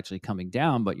ball's actually coming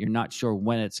down, but you're not sure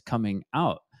when it's coming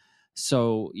out.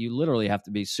 So you literally have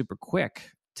to be super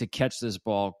quick to catch this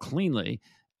ball cleanly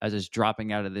as it's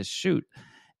dropping out of this chute.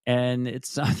 And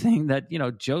it's something that,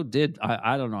 Joe did,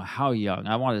 I don't know how young,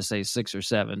 I want to say 6 or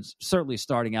 7, certainly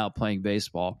starting out playing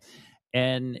baseball.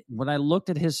 And when I looked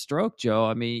at his stroke, Joe,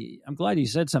 I mean, I'm glad you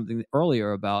said something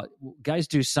earlier about guys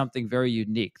do something very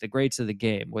unique, the greats of the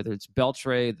game, whether it's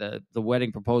Beltre, the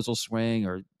wedding proposal swing,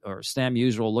 or Stan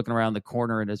Musial looking around the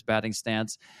corner in his batting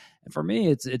stance. And for me,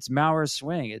 it's Mauer's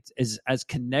swing. It's as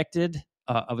connected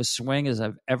of a swing as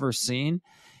I've ever seen.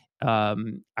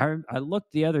 I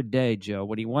looked the other day, Joe,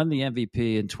 when he won the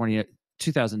MVP in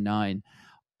 2009,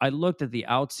 I looked at the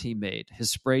outs he made,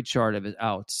 his spray chart of his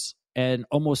outs, and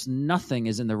almost nothing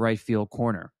is in the right field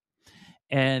corner.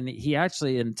 And he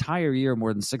actually, an entire year,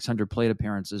 more than 600 plate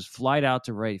appearances, flied out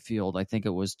to right field. I think it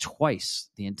was twice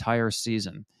the entire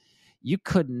season. You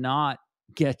could not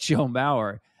get Joe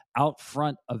Mauer out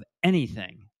front of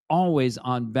anything, always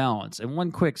on balance. And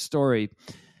one quick story,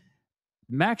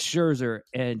 Max Scherzer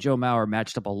and Joe Mauer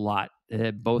matched up a lot,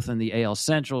 both in the AL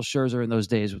Central. Scherzer in those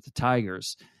days with the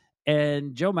Tigers.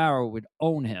 And Joe Mauer would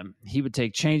own him. He would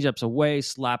take changeups away,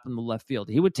 slap him to left field.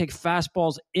 He would take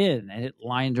fastballs in and hit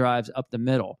line drives up the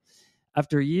middle.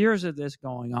 After years of this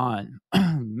going on,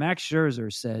 Max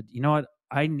Scherzer said, you know what?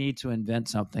 I need to invent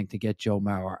something to get Joe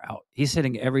Mauer out. He's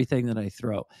hitting everything that I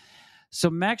throw.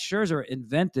 So Max Scherzer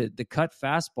invented the cut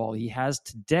fastball he has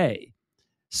today,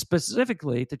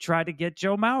 specifically to try to get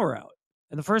Joe Mauer out.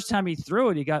 And the first time he threw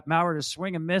it, he got Mauer to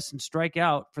swing and miss and strike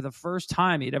out for the first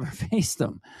time he'd ever faced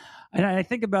him. And I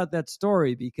think about that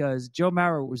story because Joe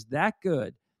Mauer was that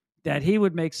good that he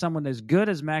would make someone as good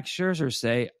as Max Scherzer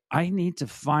say, I need to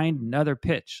find another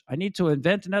pitch. I need to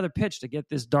invent another pitch to get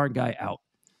this darn guy out.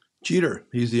 Jeter,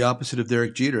 he's the opposite of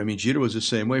Derek Jeter. I mean, Jeter was the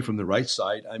same way from the right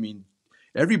side. I mean,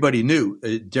 everybody knew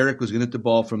Derek was going to hit the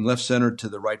ball from left center to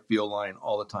the right field line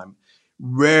all the time.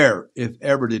 Rare, if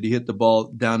ever, did he hit the ball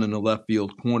down in the left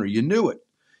field corner. You knew it.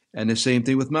 And the same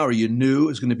thing with Mauer. You knew it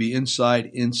was going to be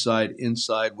inside,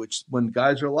 which when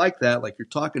guys are like that, like you're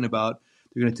talking about,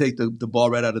 they're going to take the ball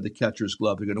right out of the catcher's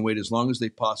glove. They're going to wait as long as they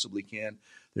possibly can.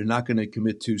 They're not going to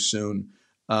commit too soon.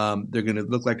 They're going to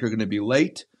look like they're going to be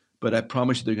late, but I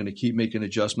promise you they're going to keep making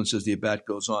adjustments as the at-bat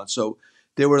goes on. So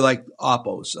they were like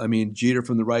oppos. I mean, Jeter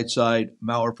from the right side,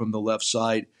 Mauer from the left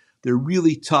side. They're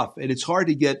really tough, and it's hard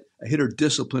to get a hitter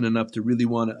disciplined enough to really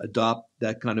want to adopt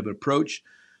that kind of approach.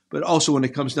 But also when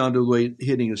it comes down to the way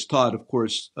hitting is taught, of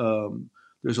course,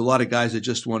 there's a lot of guys that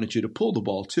just wanted you to pull the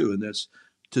ball too, and that's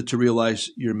to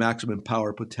realize your maximum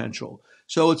power potential.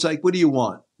 So it's like, what do you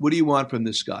want? What do you want from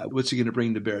this guy? What's he going to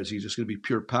bring to bear? Is he just going to be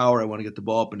pure power? I want to get the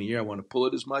ball up in the air. I want to pull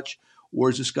it as much. Or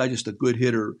is this guy just a good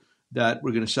hitter that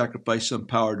we're going to sacrifice some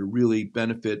power to really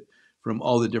benefit from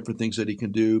all the different things that he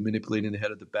can do, manipulating the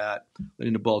head of the bat,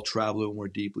 letting the ball travel a little more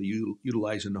deeply,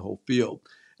 utilizing the whole field.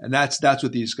 And that's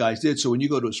what these guys did. So when you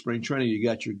go to a spring training, you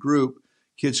got your group,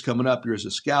 kids coming up, you're as a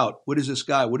scout. What is this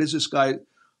guy?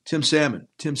 Tim Salmon,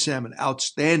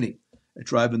 outstanding at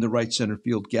driving the right center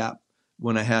field gap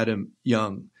when I had him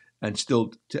young. And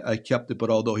still I kept it, but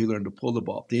although he learned to pull the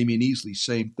ball. Damian Easley,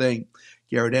 same thing.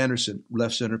 Garrett Anderson,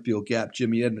 left center field gap.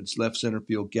 Jimmy Edmonds, left center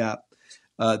field gap.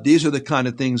 These are the kind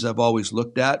of things I've always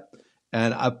looked at.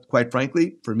 And quite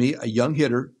frankly, for me, a young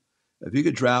hitter, if you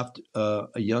could draft a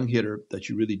young hitter that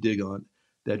you really dig on,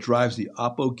 that drives the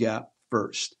oppo gap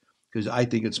first, because I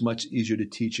think it's much easier to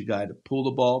teach a guy to pull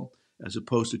the ball as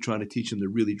opposed to trying to teach him to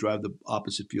really drive the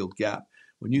opposite field gap.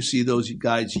 When you see those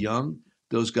guys young,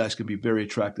 those guys can be very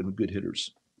attractive and good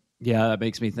hitters. Yeah, that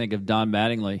makes me think of Don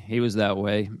Mattingly. He was that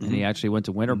way, and he actually went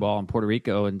to winter ball in Puerto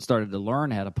Rico and started to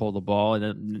learn how to pull the ball,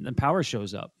 and then power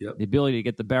shows up. Yep. The ability to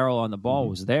get the barrel on the ball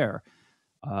was there.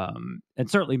 And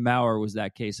certainly Mauer was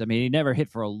that case. I mean, he never hit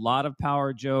for a lot of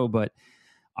power, Joe, but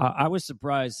I was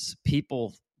surprised.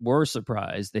 People were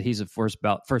surprised that he's a first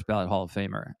ballot Hall of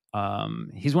Famer.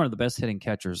 He's one of the best hitting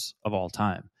catchers of all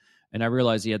time. And I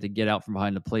realized he had to get out from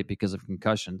behind the plate because of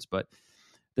concussions, but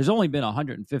there's only been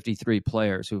 153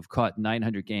 players who've caught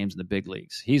 900 games in the big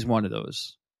leagues. He's one of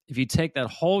those. If you take that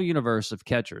whole universe of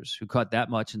catchers who caught that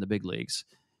much in the big leagues,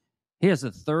 he has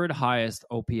the third highest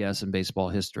OPS in baseball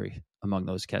history among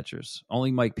those catchers.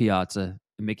 Only Mike Piazza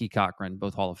and Mickey Cochran,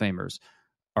 both Hall of Famers,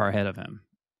 are ahead of him.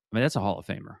 I mean, that's a Hall of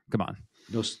Famer. Come on.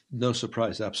 No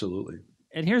surprise, absolutely.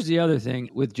 And here's the other thing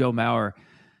with Joe Mauer.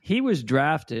 He was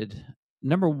drafted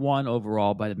number 1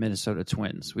 overall by the Minnesota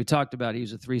Twins. We talked about he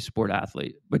was a 3-sport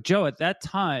athlete. But Joe, at that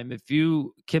time, if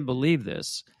you can believe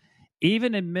this,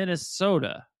 even in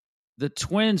Minnesota, the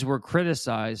Twins were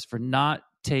criticized for not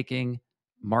taking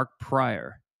Mark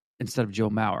Pryor instead of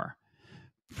Joe Mauer.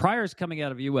 Pryor's coming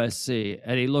out of USC,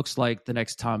 and he looks like the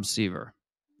next Tom Seaver.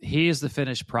 He is the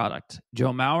finished product.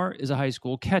 Joe Mauer is a high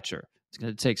school catcher. It's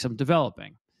going to take some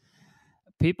developing.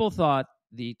 People thought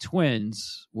the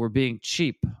Twins were being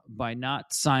cheap by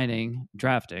not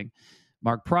drafting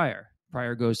Mark Prior.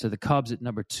 Prior goes to the Cubs at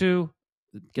number 2,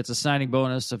 gets a signing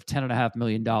bonus of $10.5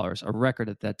 million, a record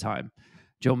at that time.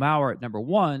 Joe Mauer at number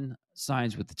 1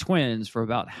 signs with the Twins for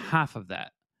about half of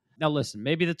that. Now, listen,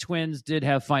 maybe the Twins did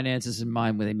have finances in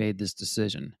mind when they made this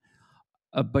decision.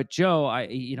 But Joe,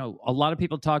 a lot of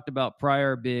people talked about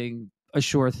Prior being a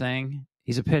sure thing.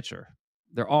 He's a pitcher.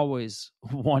 They're always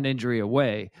one injury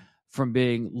away from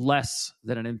being less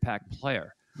than an impact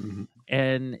player. Mm-hmm.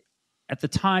 And at the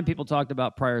time, people talked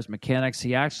about Prior's mechanics.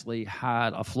 He actually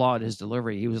had a flaw in his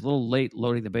delivery. He was a little late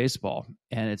loading the baseball,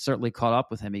 and it certainly caught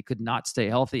up with him. He could not stay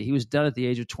healthy. He was done at the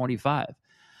age of 25.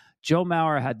 Joe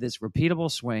Mauer had this repeatable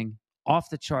swing,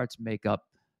 off-the-charts makeup,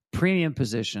 premium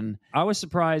position. I was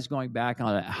surprised going back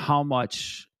on it how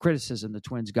much criticism the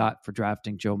Twins got for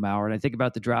drafting Joe Mauer. And I think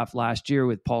about the draft last year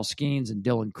with Paul Skeens and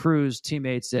Dylan Cruz,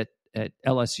 teammates at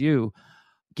LSU.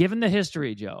 Given the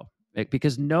history, Joe,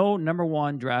 because no number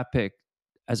 1 draft pick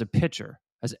as a pitcher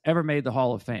has ever made the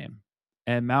Hall of Fame,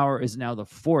 and Mauer is now the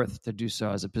 4th to do so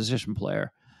as a position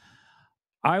player,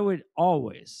 I would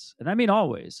always, and I mean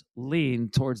always, lean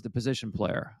towards the position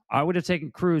player. I would have taken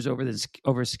Cruz over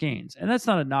Skeens. And that's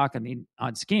not a knock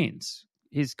on Skeens.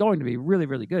 He's going to be really,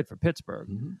 really good for Pittsburgh.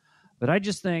 Mm-hmm. But I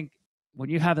just think when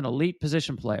you have an elite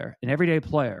position player, an everyday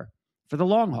player, for the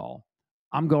long haul,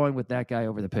 I'm going with that guy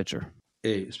over the pitcher.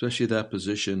 Hey, especially that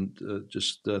position,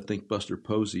 think Buster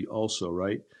Posey also,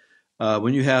 right?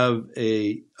 When you have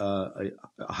a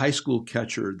high school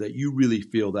catcher that you really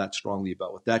feel that strongly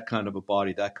about, with that kind of a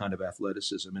body, that kind of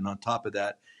athleticism, and on top of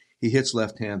that, he hits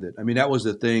left-handed. I mean, that was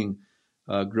the thing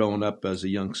growing up as a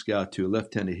young scout too.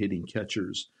 Left-handed hitting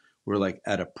catchers were like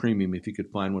at a premium. If you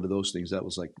could find one of those things, that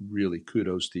was like really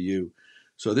kudos to you.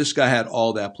 So this guy had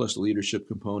all that plus the leadership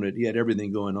component. He had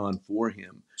everything going on for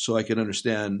him. So I can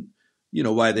understand,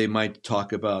 why they might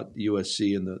talk about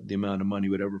USC and the amount of money,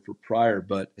 whatever, for Prior.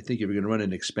 But I think if you're going to run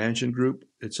an expansion group,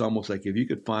 it's almost like if you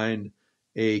could find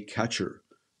a catcher,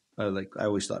 like I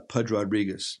always thought, Pudge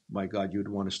Rodriguez, my God, you would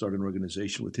want to start an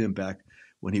organization with him back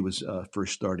when he was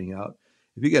first starting out.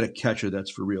 If you get a catcher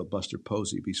that's for real, Buster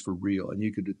Posey, if he's for real, and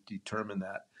you could determine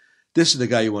that, this is the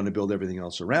guy you want to build everything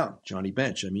else around, Johnny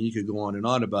Bench. I mean, you could go on and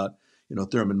on about,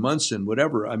 Thurman Munson,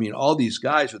 whatever. I mean, all these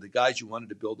guys are the guys you wanted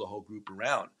to build the whole group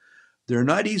around. They're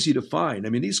not easy to find. I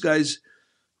mean, these guys,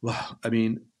 well, I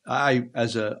mean, I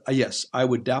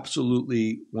would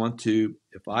absolutely want to,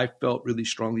 if I felt really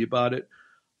strongly about it,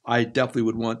 I definitely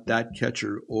would want that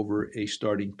catcher over a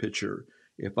starting pitcher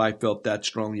if I felt that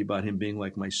strongly about him being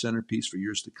like my centerpiece for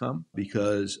years to come,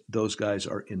 because those guys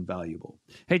are invaluable.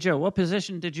 Hey, Joe, what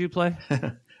position did you play?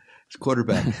 It's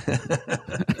quarterback.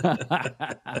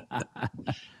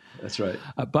 That's right.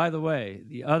 By the way,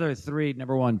 the other 3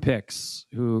 number 1 picks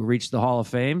who reached the Hall of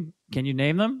Fame, can you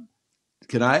name them?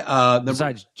 Can I?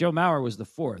 Besides, Joe Mauer was the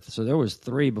 4th, so there was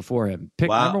 3 before him. Pick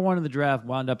number 1 in the draft,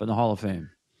 wound up in the Hall of Fame.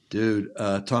 Dude,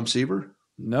 Tom Seaver?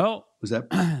 No. Was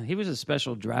that? He was a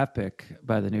special draft pick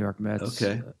by the New York Mets.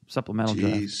 Okay. Supplemental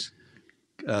draft.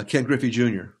 Ken Griffey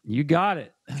Jr. You got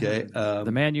it. Okay.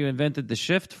 The man you invented the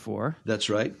shift for. That's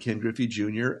right. Ken Griffey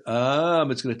Jr.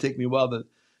 It's going to take me a while, but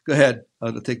go ahead.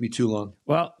 It'll take me too long.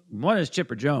 Well, one is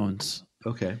Chipper Jones.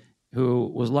 Okay.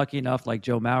 Who was lucky enough, like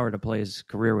Joe Mauer, to play his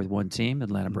career with one team,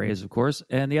 Atlanta Braves, of course.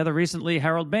 And the other recently,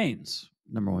 Harold Baines,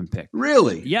 number 1 pick.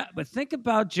 Really? Yeah, but think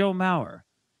about Joe Mauer.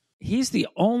 He's the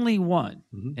only one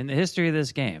in the history of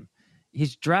this game.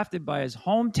 He's drafted by his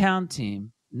hometown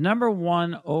team, number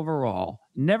 1 overall,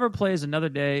 never plays another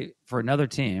day for another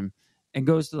team, and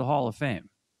goes to the Hall of Fame.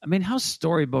 I mean, how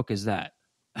storybook is that?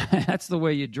 That's the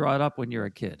way you draw it up when you're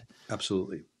a kid.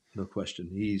 Absolutely. No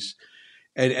question.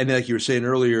 And like you were saying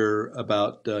earlier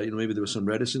about, maybe there was some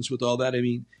reticence with all that. I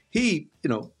mean, he,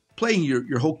 playing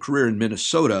your whole career in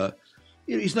Minnesota,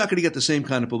 he's not going to get the same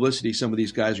kind of publicity some of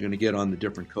these guys are going to get on the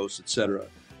different coasts, et cetera.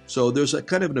 So there's a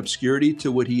kind of an obscurity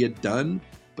to what he had done.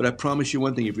 But I promise you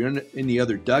one thing, if you're in the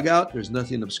other dugout, there's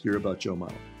nothing obscure about Joe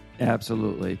Mauer.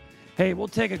 Absolutely. Hey, we'll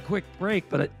take a quick break.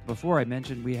 But before I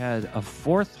mentioned, we had a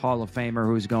 4th Hall of Famer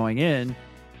who's going in,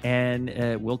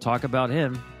 and we'll talk about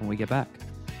him when we get back.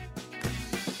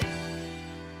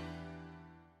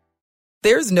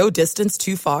 There's no distance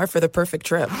too far for the perfect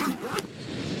trip.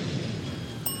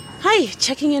 Hi,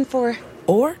 checking in for...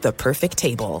 Or the perfect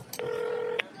table.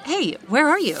 Hey, where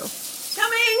are you?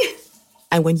 Coming!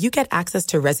 And when you get access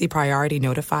to Resi Priority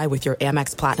Notify with your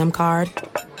Amex Platinum card...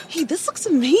 Hey, this looks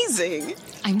amazing.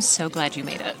 I'm so glad you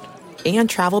made it. And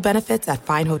travel benefits at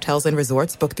fine hotels and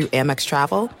resorts booked through Amex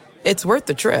Travel... it's worth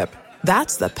the trip.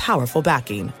 That's the powerful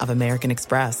backing of American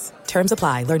Express. Terms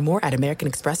apply. Learn more at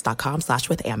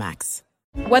americanexpress.com/withAmex.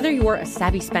 Whether you're a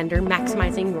savvy spender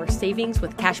maximizing your savings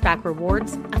with cashback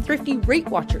rewards, a thrifty rate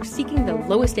watcher seeking the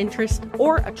lowest interest,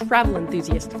 or a travel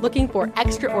enthusiast looking for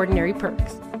extraordinary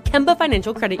perks, Kemba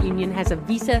Financial Credit Union has a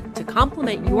visa to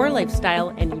complement your lifestyle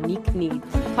and unique needs.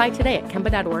 Apply today at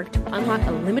Kemba.org to unlock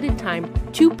a limited time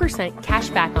 2% cash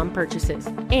back on purchases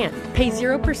and pay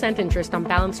 0% interest on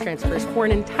balance transfers for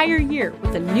an entire year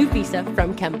with a new visa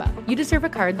from Kemba. You deserve a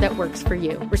card that works for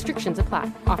you. Restrictions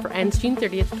apply. Offer ends June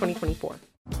 30th, 2024.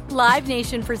 Live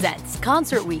Nation presents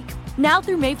Concert Week. Now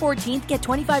through May 14th, get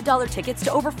 $25 tickets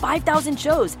to over 5,000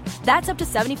 shows. That's up to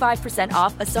 75%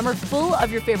 off a summer full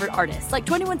of your favorite artists like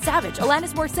 21 Savage,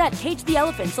 Alanis Morissette, Cage the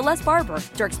Elephant, Celeste Barber,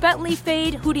 Dierks Bentley,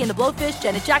 Fade, Hootie and the Blowfish,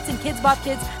 Janet Jackson, Kidz Bop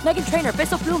Kids, Meghan Trainor,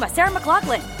 Peso Pluma, Sarah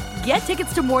McLachlan. Get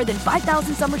tickets to more than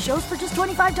 5,000 summer shows for just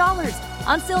 $25.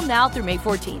 Until now through May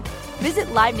 14th. Visit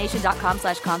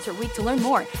LiveNation.com/Concert Week to learn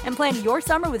more and plan your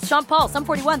summer with Sean Paul, Sum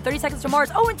 41, 30 Seconds to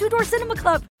Mars, and Two Door Cinema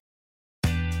Club.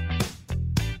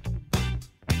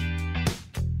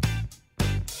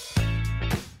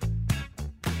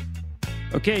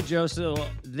 Okay, Joe, so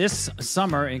this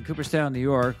summer in Cooperstown, New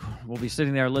York, we'll be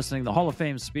sitting there listening to the Hall of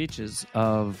Fame speeches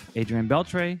of Adrian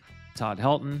Beltre, Todd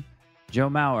Helton, Joe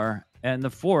Mauer, and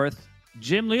the fourth,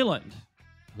 Jim Leyland,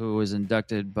 who was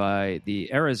inducted by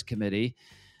the Eras Committee.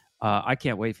 I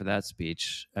can't wait for that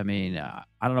speech. I mean, I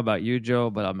don't know about you,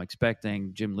 Joe, but I'm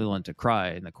expecting Jim Leyland to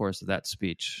cry in the course of that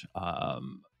speech.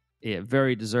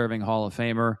 Very deserving Hall of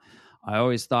Famer. I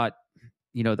always thought,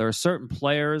 there are certain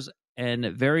players and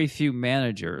very few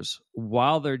managers,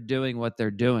 while they're doing what they're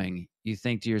doing, you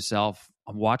think to yourself,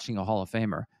 I'm watching a Hall of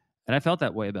Famer. And I felt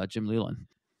that way about Jim Leyland.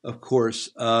 Of course.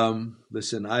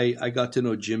 Listen, I got to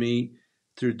know Jimmy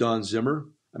through Don Zimmer.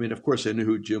 I mean, of course, I knew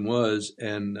who Jim was,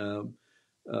 and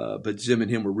but Jim and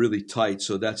him were really tight.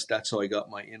 So that's how I got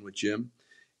my in with Jim.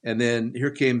 And then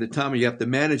here came the time where you have to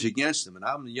manage against him. And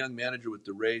I'm a young manager with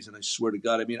the Rays, and I swear to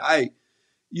God, I mean,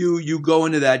 you go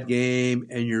into that game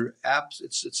and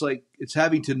it's like it's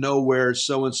having to know where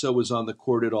so-and-so is on the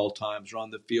court at all times or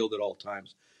on the field at all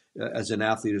times as an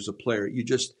athlete, as a player. You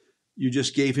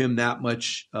just gave him that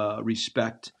much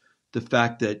respect. The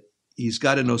fact that he's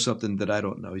got to know something that I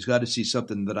don't know. He's got to see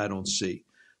something that I don't see.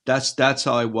 That's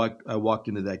how I walked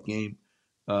into that game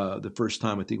the first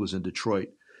time. I think it was in Detroit.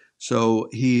 So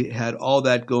he had all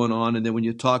that going on. And then when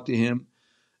you talk to him,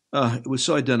 it was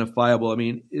so identifiable. I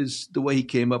mean, the way he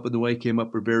came up and the way he came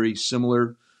up were very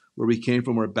similar. Where we came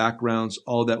from, our backgrounds,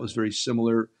 all that was very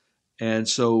similar. And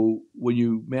so when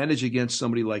you manage against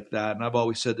somebody like that, and I've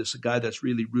always said this, a guy that's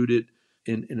really rooted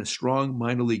in a strong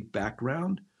minor league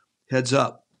background, heads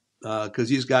up, because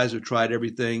these guys have tried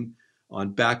everything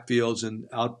on backfields and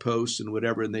outposts and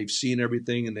whatever, and they've seen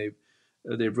everything, and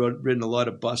they've ridden a lot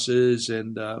of buses,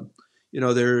 and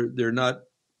they're not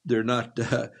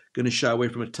going to shy away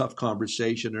from a tough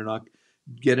conversation. They're not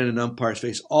getting an umpire's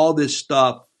face. All this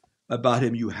stuff about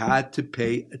him, you had to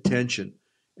pay attention.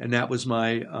 And that was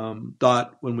my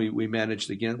thought when I managed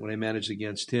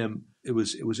against him. It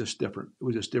was just different. It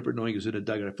was just different knowing he was in a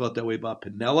dugout. I felt that way about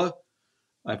Piniella.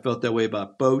 I felt that way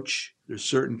about Boch. There's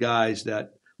certain guys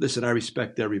that, listen, I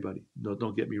respect everybody. No,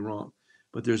 don't get me wrong.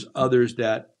 But there's others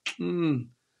that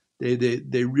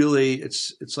they really,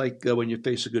 it's like when you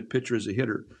face a good pitcher as a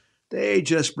hitter. They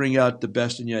just bring out the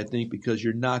best in you, I think, because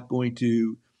you're not going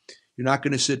to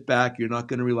sit back. You're not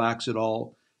going to relax at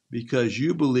all because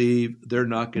you believe they're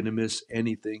not going to miss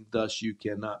anything. Thus, you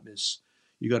cannot miss.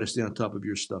 You got to stay on top of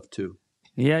your stuff too.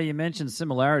 Yeah, you mentioned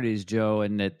similarities, Joe,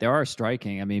 and that they are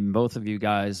striking. I mean, both of you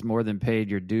guys more than paid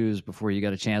your dues before you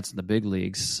got a chance in the big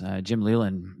leagues. Jim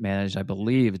Leyland managed, I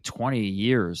believe, 20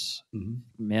 years,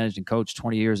 managed and coached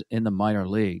 20 years in the minor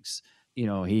leagues.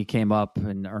 He came up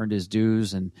and earned his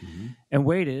dues and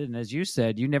waited. And as you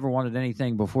said, you never wanted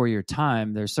anything before your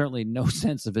time. There's certainly no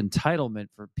sense of entitlement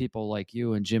for people like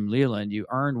you and Jim Leyland. You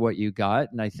earned what you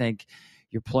got, and I think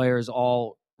your players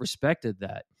all respected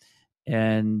that.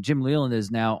 And Jim Leyland is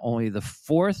now only the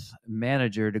fourth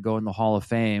manager to go in the Hall of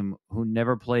Fame who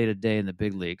never played a day in the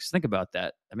big leagues. Think about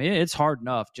that. I mean, it's hard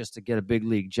enough just to get a big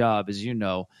league job, as you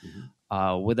know,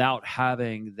 without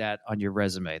having that on your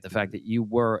resume. The fact that you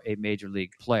were a major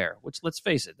league player, which, let's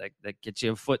face it, that gets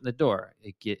you a foot in the door.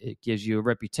 It gives you a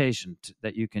reputation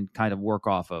that you can kind of work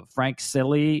off of. Frank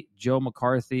Silly, Joe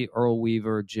McCarthy, Earl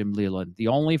Weaver, Jim Leyland, the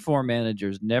only four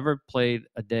managers never played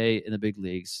a day in the big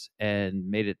leagues and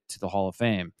made it to the Hall of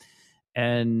Fame.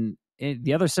 And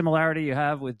the other similarity you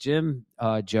have with Jim,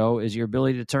 Joe, is your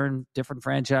ability to turn different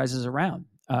franchises around.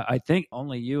 I think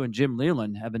only you and Jim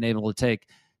Leyland have been able to take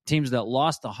teams that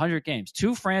lost 100 games,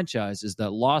 2 franchises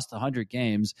that lost 100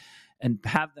 games, and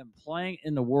have them playing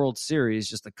in the World Series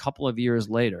just a couple of years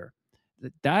later.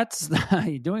 That's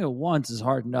doing it once is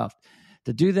hard enough.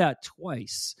 To do that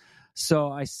twice.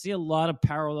 So I see a lot of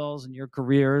parallels in your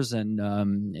careers, and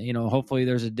hopefully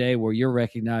there's a day where you're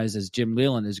recognized as Jim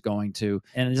Leyland is going to.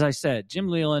 And as I said, Jim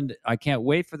Leyland, I can't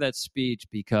wait for that speech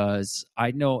because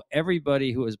I know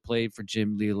everybody who has played for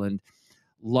Jim Leyland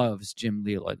loves Jim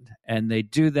Leyland, and they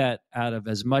do that out of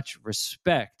as much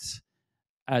respect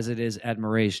as it is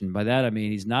admiration. By that I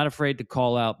mean he's not afraid to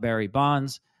call out Barry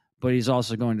Bonds, but he's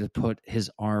also going to put his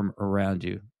arm around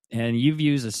you. And you've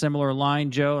used a similar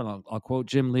line, Joe, and I'll quote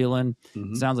Jim Leyland.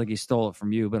 Mm-hmm. Sounds like he stole it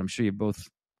from you, but I'm sure you both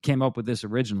came up with this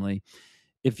originally.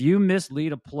 If you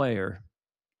mislead a player,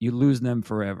 you lose them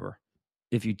forever.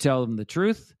 If you tell them the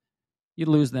truth, you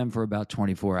lose them for about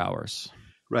 24 hours.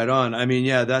 Right on. I mean,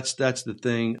 yeah, that's the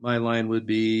thing. My line would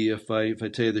be, if I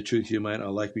tell you the truth, you might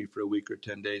not like me for a week or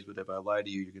 10 days, but if I lie to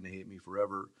you, you're going to hate me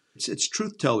forever. It's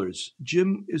truth tellers.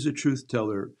 Jim is a truth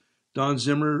teller. Don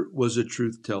Zimmer was a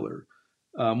truth teller.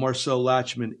 Marcel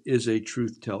Lachman is a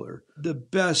truth teller. The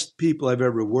best people I've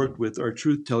ever worked with are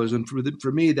truth tellers. And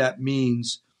for me, that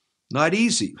means not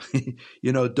easy.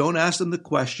 Don't ask them the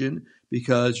question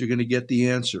because you're going to get the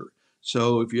answer.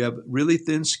 So if you have really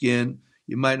thin skin,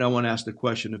 you might not want to ask the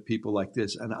question of people like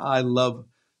this. And I love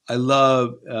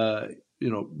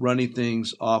running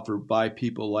things off or by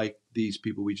people like these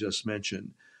people we just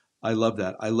mentioned. I love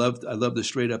that. I love the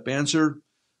straight up answer.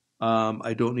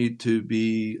 I don't need to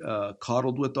be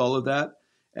coddled with all of that.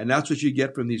 And that's what you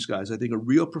get from these guys. I think a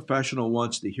real professional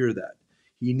wants to hear that.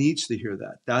 He needs to hear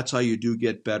that. That's how you do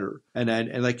get better.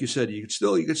 And like you said, you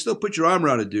can still put your arm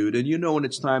around a dude, and when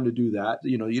it's time to do that.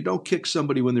 You don't kick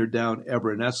somebody when they're down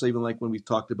ever. And that's even like when we've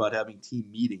talked about having team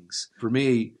meetings. For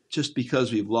me, just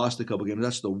because we've lost a couple games,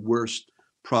 that's the worst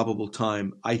probable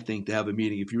time, I think, to have a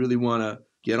meeting. If you really want to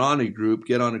get on a group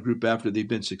after they've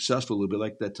been successful a little bit,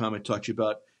 like that time I talked to you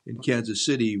about in Kansas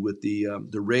City with the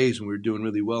Rays when we were doing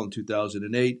really well in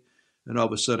 2008. And all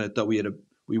of a sudden I thought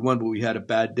we won, but we had a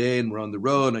bad day and we're on the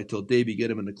road. And I told Davey,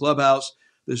 get him in the clubhouse.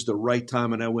 This is the right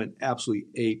time. And I went absolutely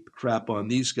ape crap on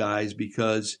these guys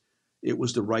because it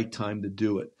was the right time to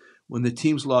do it. When the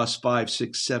teams lost 5,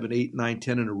 6, 7, 8, 9,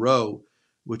 10 in a row,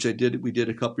 which we did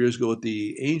a couple years ago with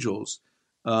the Angels,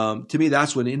 to me,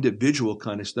 that's when individual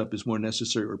kind of stuff is more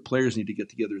necessary, or players need to get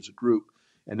together as a group.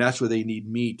 And that's where they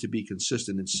need me to be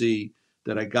consistent and see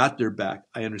that I got their back.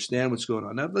 I understand what's going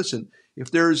on. Now, listen,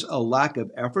 if there's a lack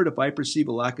of effort, if I perceive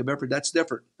a lack of effort, that's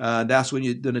different. That's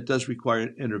when then it does require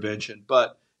intervention.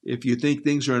 But if you think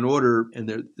things are in order and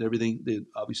they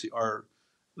obviously are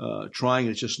trying,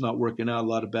 and it's just not working out, a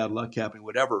lot of bad luck happening,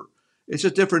 whatever, it's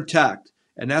a different tact.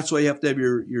 And that's why you have to have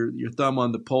your thumb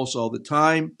on the pulse all the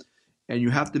time. And you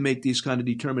have to make these kind of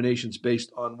determinations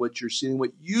based on what you're seeing,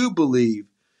 what you believe,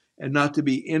 and not to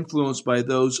be influenced by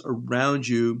those around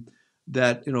you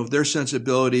that, their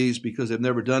sensibilities, because they've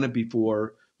never done it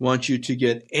before, want you to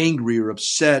get angry or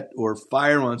upset or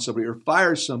fire on somebody or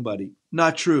fire somebody.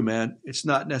 Not true, man. It's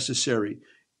not necessary.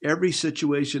 Every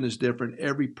situation is different.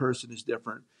 Every person is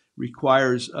different.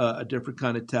 Requires a different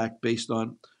kind of tact based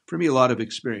on, for me, a lot of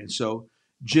experience. So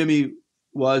Jimmy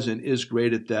was and is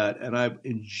great at that, and I've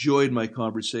enjoyed my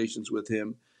conversations with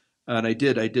him. And I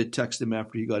did text him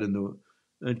after he got into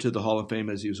the Hall of Fame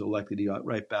as he was elected. He got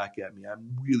right back at me.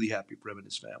 I'm really happy for him and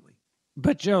his family.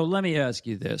 But, Joe, let me ask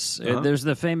you this. There's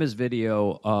the famous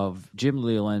video of Jim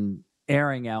Leyland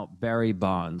airing out Barry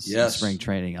Bonds in spring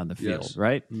training on the field,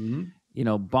 right? Mm-hmm.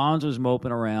 Bonds was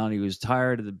moping around. He was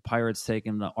tired of the Pirates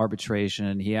taking the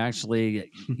arbitration. He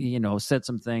actually, said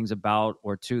some things about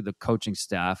or to the coaching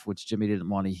staff, which Jimmy didn't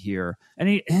want to hear.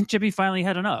 And Jimmy finally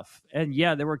had enough. And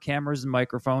yeah, there were cameras and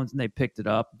microphones, and they picked it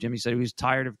up. Jimmy said he was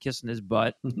tired of kissing his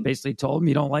butt. Basically told him,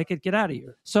 you don't like it, get out of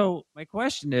here. So my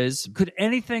question is, could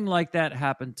anything like that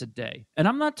happen today? And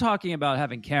I'm not talking about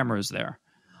having cameras there.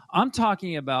 I'm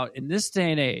talking about in this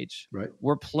day and age, right,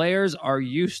 where players are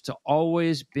used to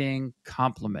always being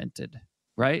complimented,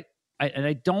 right? And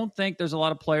I don't think there's a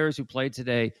lot of players who play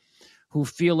today who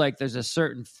feel like there's a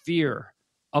certain fear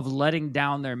of letting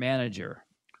down their manager,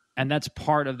 and that's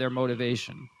part of their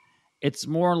motivation. It's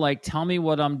more like, tell me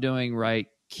what I'm doing right,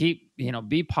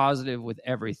 be positive with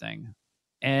everything.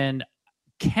 And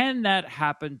can that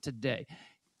happen today?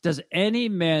 Does any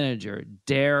manager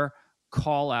dare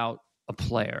call out a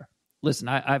player? Listen,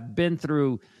 I've been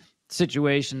through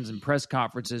situations and press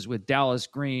conferences with Dallas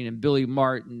Green and Billy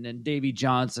Martin and Davey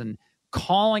Johnson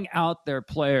calling out their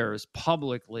players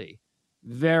publicly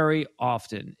very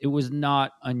often. It was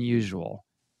not unusual.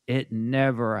 It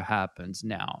never happens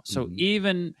now. So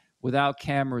even without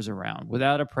cameras around,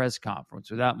 without a press conference,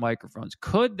 without microphones?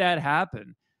 Could that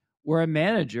happen where a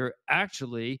manager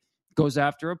actually goes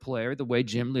after a player the way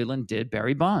Jim Leyland did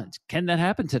Barry Bonds? Can that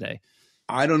happen today?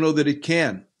 I don't know that it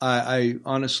can. I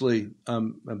honestly,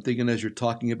 I'm thinking as you're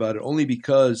talking about it, only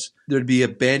because there'd be a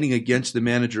banding against the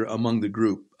manager among the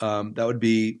group. That would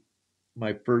be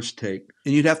my first take.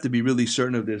 And you'd have to be really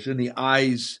certain of this. In the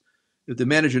eyes, if the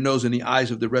manager knows in the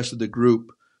eyes of the rest of the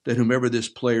group that whomever this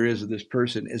player is or this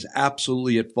person is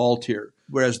absolutely at fault here,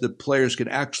 whereas the players can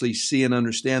actually see and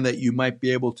understand that you might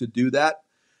be able to do that.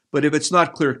 But if it's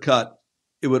not clear cut,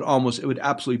 it would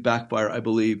absolutely backfire, I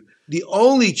believe. The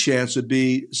only chance would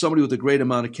be somebody with a great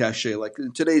amount of cachet. Like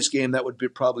in today's game, that would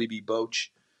probably be Boch.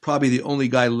 Probably the only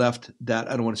guy left that,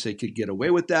 I don't want to say could get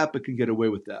away with that, but can get away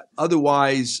with that.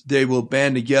 Otherwise, they will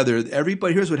band together.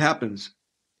 Everybody, here's what happens.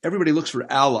 Everybody looks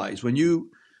for allies.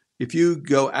 If you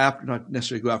go after, not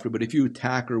necessarily go after, but if you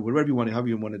attack or whatever you want, however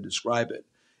you want to describe it,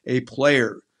 a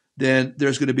player, then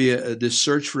there's going to be this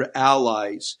search for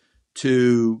allies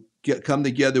to come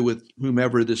together with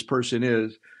whomever this person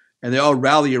is, and they all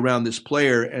rally around this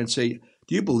player and say,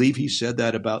 do you believe he said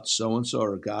that about so-and-so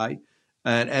or a guy?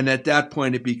 And at that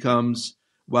point, it becomes,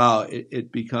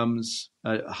 it becomes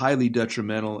highly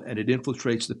detrimental, and it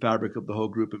infiltrates the fabric of the whole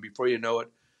group. And before you know it,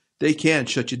 they can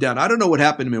shut you down. I don't know what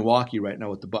happened in Milwaukee right now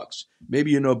with the Bucks.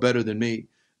 Maybe you know better than me.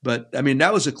 But, I mean,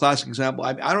 that was a classic example.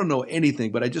 I don't know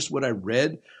anything, but what I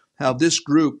read, how this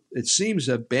group, it seems,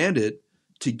 have banded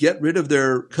to get rid of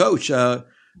their coach. The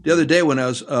other day when I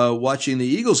was watching the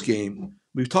Eagles game,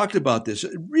 we've talked about this.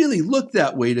 It really looked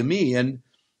that way to me. And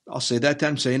I'll say that,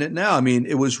 I'm saying it now. I mean,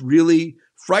 it was really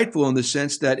frightful in the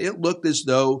sense that it looked as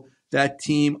though that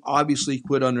team obviously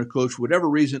quit on their coach for whatever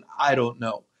reason. I don't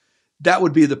know. That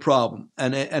would be the problem.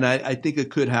 And I think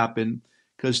it could happen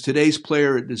because today's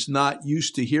player is not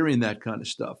used to hearing that kind of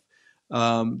stuff.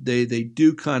 They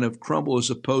do kind of crumble as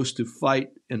opposed to fight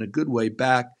in a good way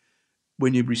back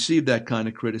when you receive that kind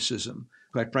of criticism.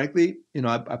 Quite frankly,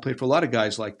 I played for a lot of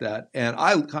guys like that, and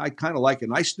I kind of like it.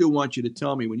 And I still want you to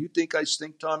tell me when you think I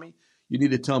stink, Tommy, you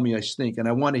need to tell me I stink, and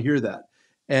I want to hear that.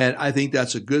 And I think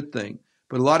that's a good thing.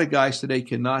 But a lot of guys today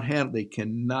cannot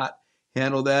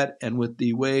handle that. And with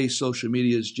the way social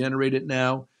media is generated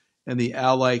now and the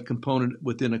ally component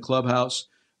within a clubhouse,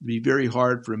 it'd be very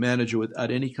hard for a manager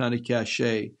without any kind of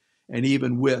cachet and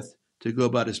even with to go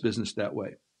about his business that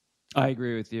way. I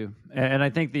agree with you. And I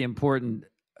think the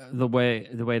way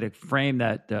to frame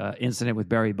that incident with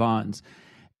Barry Bonds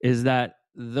is that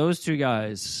those two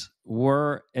guys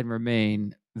were and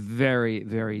remain very,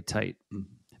 very tight.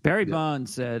 Barry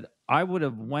Bonds said, I would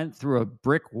have went through a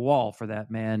brick wall for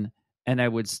that man, and I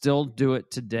would still do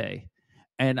it today.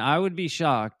 And I would be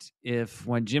shocked if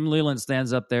when Jim Leyland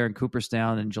stands up there in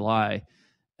Cooperstown in July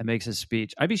and makes his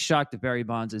speech, I'd be shocked if Barry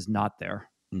Bonds is not there.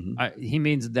 Mm-hmm. He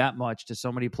means that much to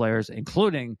so many players,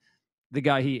 including the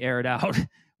guy he aired out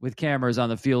with cameras on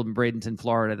the field in Bradenton,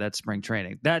 Florida, that spring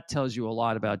training. That tells you a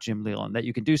lot about Jim Leyland, that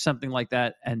you can do something like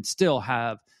that and still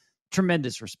have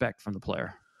tremendous respect from the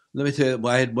player. Let me tell you,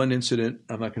 I had one incident,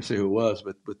 I'm not going to say who it was,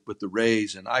 but with the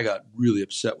Rays, and I got really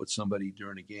upset with somebody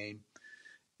during a game.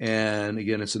 And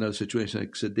again, it's another situation. I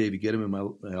said, Davey, get him in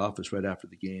my office right after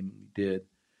the game. We did.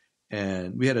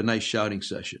 And we had a nice shouting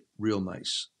session, real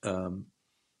nice.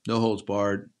 No holds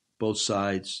barred, both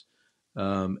sides.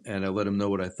 And I let him know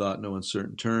what I thought, no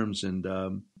uncertain terms.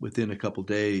 And within a couple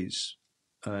days,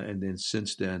 and then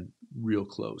since then, real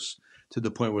close to the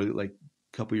point where, like,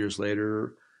 a couple years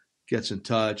later, gets in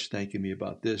touch, thanking me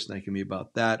about this, thanking me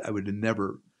about that. I would have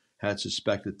never had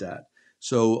suspected that.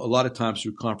 So a lot of times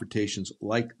through confrontations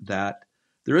like that,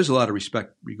 there is a lot of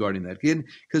respect regarding that. Again,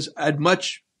 because you'd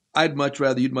much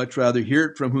rather hear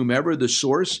it from whomever, the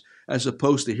source, as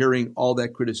opposed to hearing all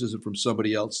that criticism from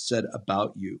somebody else said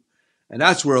about you. And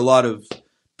that's where a lot of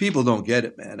people don't get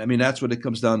it, man. I mean, that's when it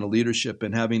comes down to leadership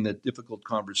and having the difficult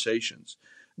conversations.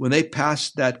 When they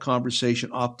pass that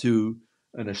conversation off to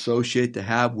an associate to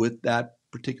have with that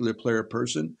particular player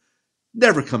person,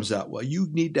 never comes out well. You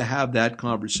need to have that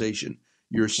conversation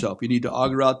yourself. You need to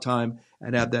augur out time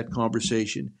and have that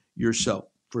conversation yourself.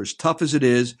 For as tough as it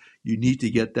is, you need to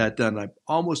get that done. Like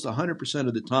almost 100%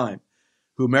 of the time,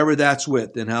 whomever that's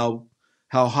with and how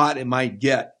hot it might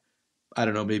get, I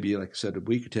don't know, maybe like I said, a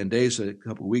week or 10 days, a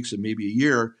couple of weeks, and maybe a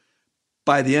year,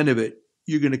 by the end of it,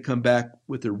 you're going to come back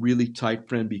with a really tight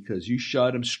friend because you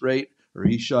shot him straight or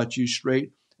he shot you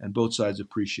straight, and both sides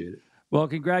appreciate it. Well,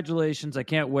 congratulations. I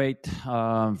can't wait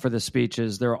for the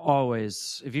speeches. They're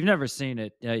always, if you've never seen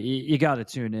it, you got to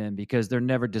tune in because they're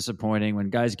never disappointing when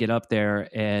guys get up there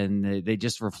and they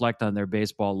just reflect on their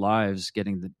baseball lives,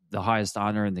 getting the highest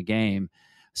honor in the game.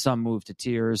 Some move to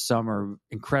tears. Some are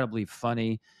incredibly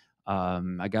funny.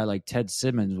 A guy like Ted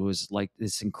Simmons was like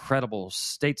this incredible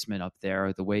statesman up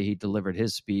there, the way he delivered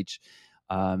his speech.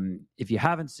 If you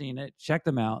haven't seen it, check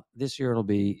them out. This year it'll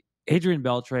be Adrian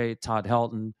Beltre, Todd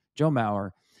Helton, Joe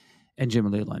Mauer, and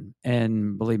Jim Leland.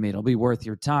 And believe me, it'll be worth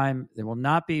your time. There will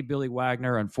not be Billy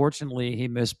Wagner. Unfortunately, he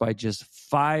missed by just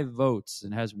 5 votes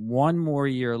and has one more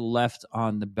year left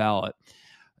on the ballot.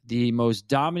 The most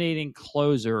dominating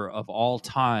closer of all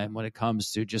time when it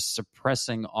comes to just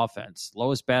suppressing offense.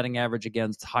 Lowest batting average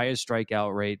against, highest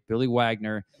strikeout rate. Billy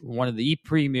Wagner, one of the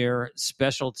premier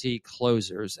specialty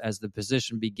closers. As the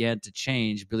position began to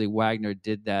change, Billy Wagner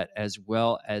did that as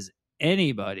well as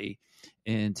anybody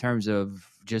in terms of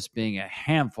just being a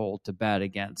handful to bat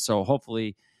against. So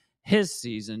hopefully his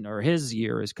season or his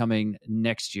year is coming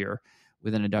next year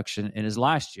with an induction in his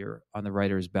last year on the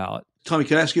writer's ballot. Tommy,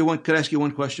 can I ask you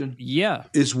one question? Yeah.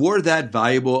 Is WAR that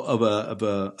valuable of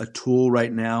a tool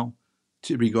right now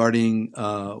regarding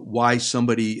why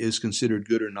somebody is considered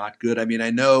good or not good? I mean,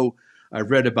 I know I've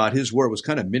read about his WAR. It was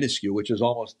kind of minuscule, which is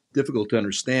almost difficult to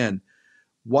understand.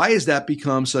 Why has that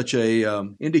become such a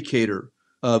indicator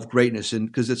of greatness? And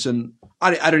because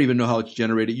I don't even know how it's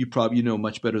generated. You probably know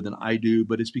much better than I do,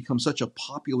 but it's become such a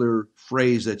popular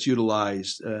phrase that's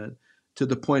utilized to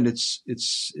the point it's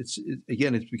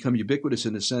become ubiquitous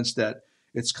in the sense that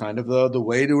it's kind of the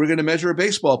way that we're going to measure a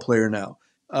baseball player now.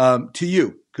 To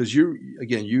you, because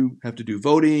you have to do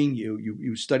voting.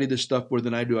 You study this stuff more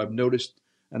than I do. I've noticed,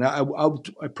 and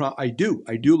I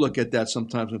do look at that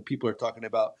sometimes when people are talking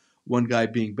about one guy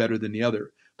being better than the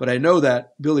other. But I know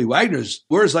that Billy Wagner's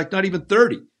WAR is like not even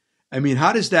 30. I mean,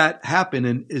 how does that happen,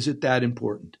 and is it that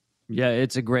important? Yeah,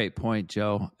 it's a great point,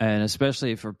 Joe. And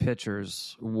especially for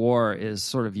pitchers, WAR is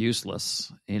sort of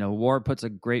useless. WAR puts a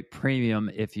great premium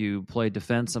if you play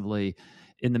defensively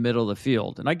in the middle of the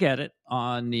field. And I get it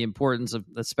on the importance of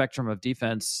the spectrum of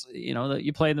defense, that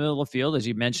you play in the middle of the field, as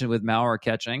you mentioned with Mauer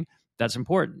catching. That's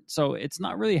important. So it's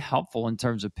not really helpful in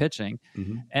terms of pitching,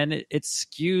 and it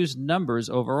skews numbers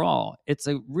overall. It's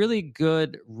a really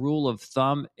good rule of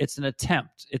thumb. It's an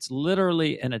attempt. It's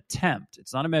literally an attempt.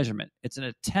 It's not a measurement. It's an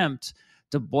attempt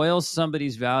to boil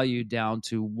somebody's value down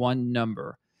to one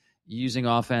number using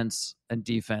offense and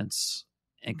defense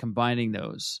and combining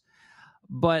those.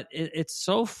 But it's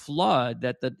so flawed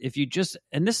that if you just,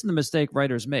 and this is the mistake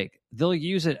writers make, they'll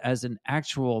use it as an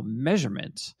actual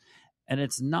measurement. And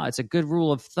it's not. It's a good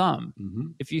rule of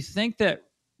thumb. If you think that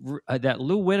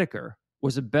Lou Whitaker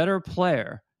was a better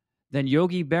player than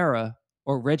Yogi Berra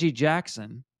or Reggie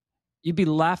Jackson, you'd be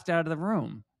laughed out of the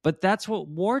room. But that's what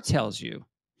WAR tells you.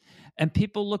 And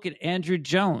people look at Andrew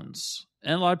Jones,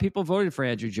 and a lot of people voted for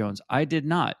Andrew Jones. I did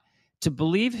not. To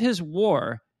believe his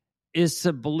WAR is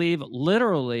to believe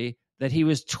literally that he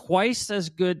was twice as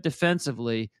good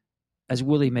defensively as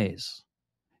Willie Mays.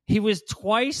 He was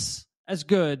twice as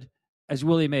good as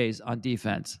Willie Mays on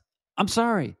defense. I'm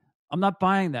sorry. I'm not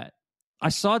buying that. I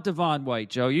saw Devon White,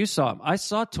 Joe. You saw him. I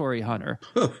saw Torrey Hunter.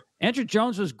 Andrew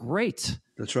Jones was great.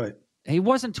 That's right. He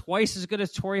wasn't twice as good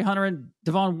as Torrey Hunter and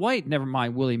Devon White, never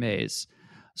mind Willie Mays.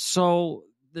 So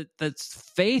the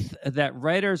faith that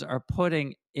writers are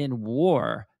putting in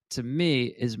WAR, to me,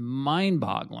 is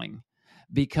mind-boggling.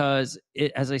 Because,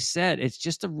 as I said, it's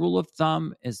just a rule of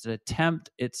thumb. It's an attempt.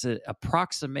 It's an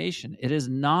approximation. It is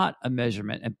not a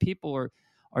measurement. And people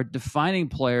are defining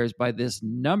players by this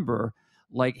number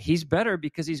like he's better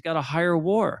because he's got a higher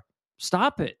WAR.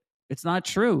 Stop it. It's not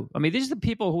true. I mean, these are the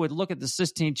people who would look at the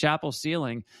Sistine Chapel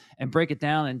ceiling and break it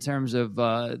down in terms of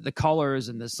the colors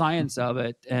and the science of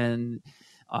it and,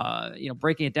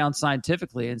 breaking it down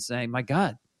scientifically and saying, my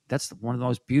God, that's one of the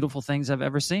most beautiful things I've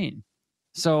ever seen.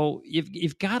 So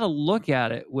you've got to look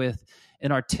at it with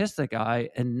an artistic eye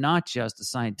and not just a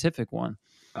scientific one.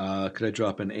 Could I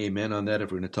drop an amen on that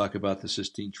if we're going to talk about the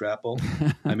Sistine Chapel?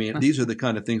 I mean, these are the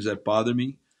kind of things that bother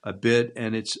me a bit,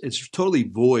 and it's totally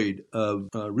void of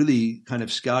really kind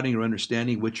of scouting or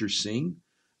understanding what you're seeing.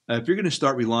 If you're going to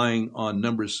start relying on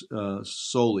numbers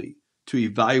solely to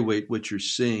evaluate what you're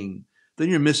seeing, then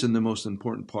you're missing the most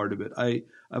important part of it.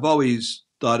 I've always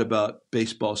thought about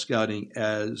baseball scouting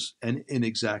as an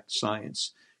inexact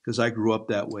science because I grew up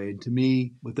that way. And to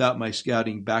me, without my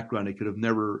scouting background, I could have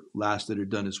never lasted or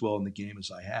done as well in the game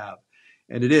as I have.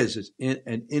 And it's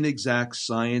an inexact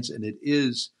science, and it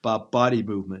is about body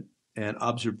movement and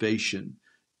observation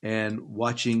and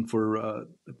watching for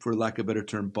lack of a better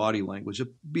term, body language.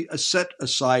 Be set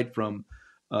aside from,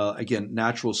 again,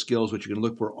 natural skills, which you can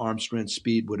look for, arm strength,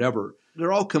 speed, whatever.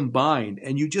 They're all combined,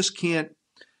 and you just can't,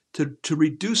 to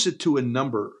reduce it to a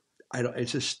number, it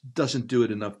just doesn't do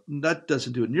it enough. That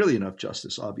doesn't do it nearly enough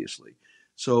justice, obviously.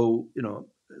 So,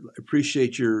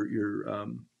 appreciate your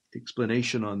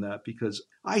explanation on that, because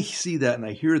I see that and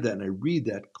I hear that and I read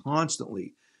that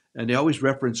constantly. And they always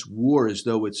reference war as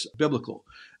though it's biblical.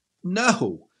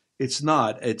 No, it's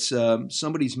not. It's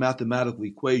somebody's mathematical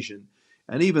equation.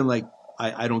 And even like,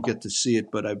 I don't get to see it,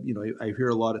 but I hear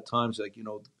a lot of times, like,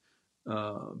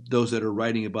 those that are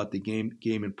writing about the game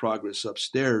in progress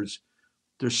upstairs,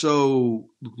 they're so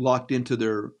locked into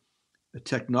their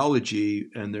technology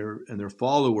and their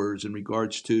followers in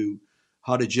regards to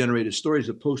how to generate a story, as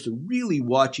opposed to really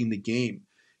watching the game.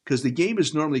 Because the game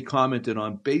is normally commented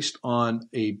on based on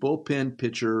a bullpen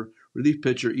pitcher, relief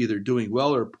pitcher, either doing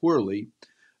well or poorly.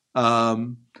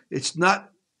 It's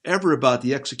not ever about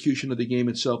the execution of the game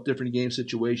itself, different game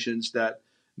situations that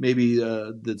maybe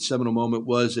the seminal moment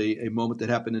was a moment that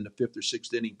happened in the 5th or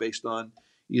 6th inning based on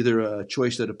either a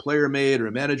choice that a player made or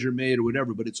a manager made or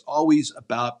whatever. But it's always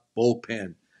about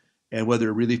bullpen and whether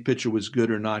a relief pitcher was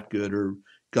good or not good, or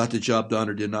got the job done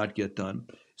or did not get done.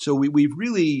 So we've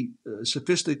really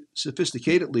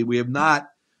sophisticatedly,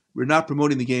 we're not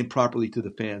promoting the game properly to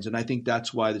the fans. And I think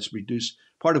that's why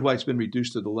part of why it's been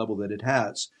reduced to the level that it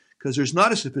has, because there's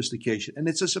not a sophistication, and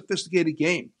it's a sophisticated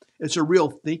game. It's a real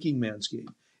thinking man's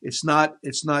game. It's not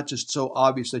just so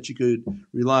obvious that you could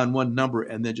rely on one number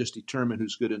and then just determine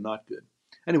who's good and not good.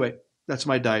 Anyway, that's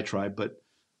my diatribe, but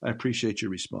I appreciate your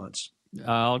response.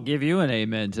 I'll give you an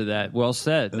amen to that. Well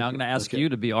said. Now I'm going to ask you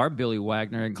to be our Billy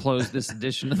Wagner and close this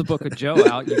edition of the Book of Joe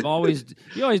out. You always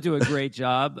do a great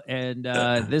job, and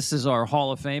this is our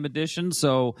Hall of Fame edition.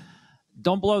 So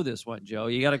don't blow this one, Joe.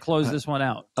 You got to close this one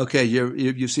out. Okay, you've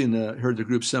heard the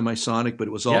group Semisonic, but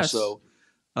it was also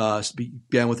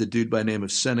began with a dude by the name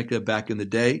of Seneca back in the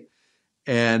day,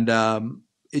 and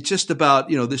it's just about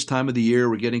this time of the year.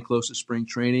 We're getting close to spring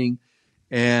training.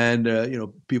 And,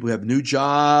 people have new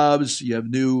jobs, you have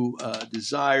new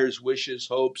desires, wishes,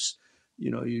 hopes,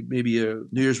 maybe New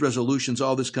Year's resolutions,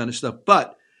 all this kind of stuff.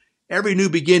 But every new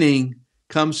beginning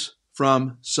comes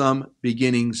from some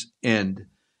beginning's end.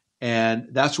 And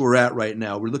that's where we're at right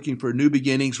now. We're looking for new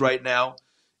beginnings right now.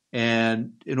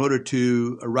 And in order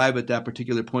to arrive at that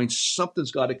particular point,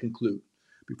 something's got to conclude.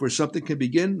 Before something can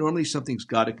begin, normally something's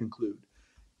got to conclude.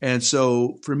 And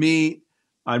so for me,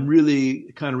 I'm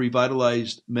really kind of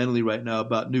revitalized mentally right now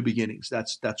about new beginnings.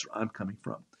 That's where I'm coming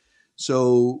from.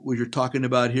 So what you're talking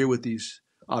about here with these,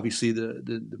 obviously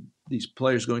these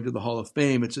players going to the Hall of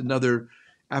Fame, it's another,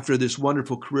 after this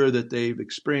wonderful career that they've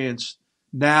experienced,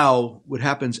 now what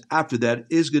happens after that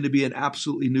is going to be an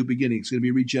absolutely new beginning. It's going to be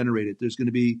regenerated. They're going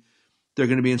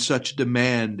to be in such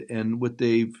demand, and what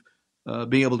they've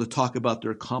being able to talk about their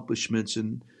accomplishments,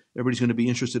 and everybody's going to be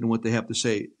interested in what they have to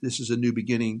say. This is a new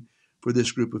beginning for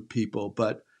this group of people.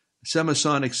 But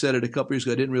Semisonic said it a couple years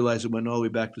ago. I didn't realize it went all the way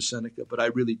back to Seneca, but I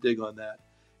really dig on that.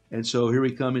 And so here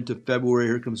we come into February.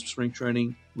 Here comes spring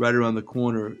training right around the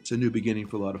corner. It's a new beginning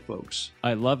for a lot of folks.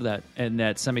 I love that. And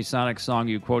that Semisonic song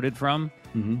you quoted from,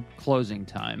 Closing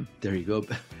Time. There you go.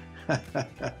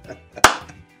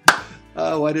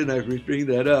 Oh, why didn't I bring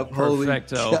that up?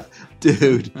 Perfecto.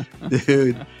 Dude.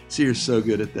 See, you're so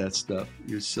good at that stuff.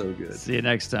 You're so good. See you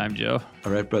next time, Joe.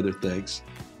 All right, brother. Thanks.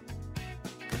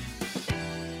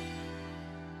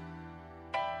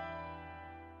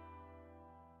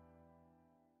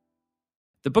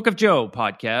 The Book of Joe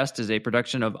podcast is a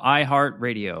production of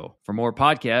iHeartRadio. For more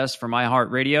podcasts from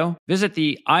iHeartRadio, visit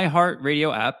the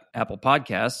iHeartRadio app, Apple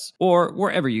Podcasts, or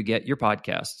wherever you get your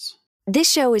podcasts. This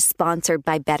show is sponsored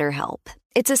by BetterHelp.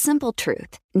 It's a simple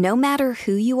truth. No matter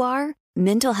who you are,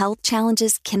 mental health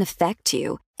challenges can affect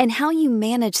you, and how you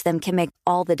manage them can make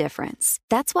all the difference.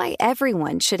 That's why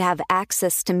everyone should have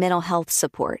access to mental health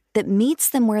support that meets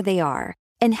them where they are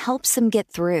and helps them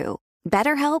get through.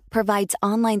 BetterHelp provides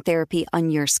online therapy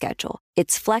on your schedule.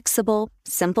 It's flexible,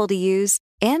 simple to use,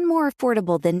 and more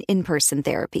affordable than in-person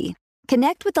therapy.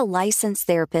 Connect with a licensed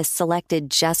therapist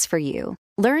selected just for you.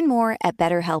 Learn more at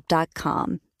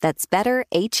BetterHelp.com. That's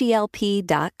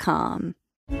BetterHelp.com.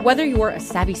 Whether you're a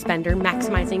savvy spender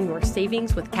maximizing your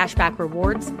savings with cashback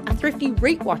rewards, a thrifty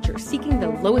rate watcher seeking the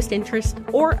lowest interest,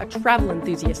 or a travel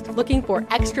enthusiast looking for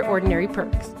extraordinary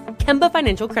perks, Kemba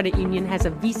Financial Credit Union has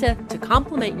a visa to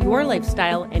complement your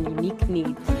lifestyle and unique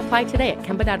needs. Apply today at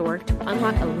Kemba.org to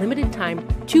unlock a limited time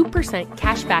 2%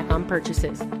 cash back on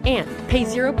purchases and pay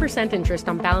 0% interest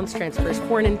on balance transfers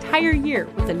for an entire year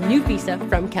with a new visa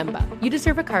from Kemba. You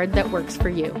deserve a card that works for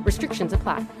you. Restrictions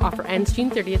apply. Offer ends June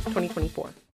 30th,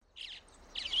 2024.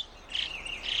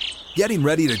 Getting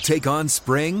ready to take on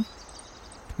spring?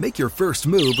 Make your first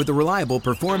move with the reliable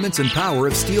performance and power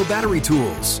of Steel battery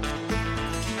tools.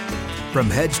 From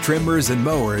hedge trimmers and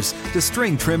mowers to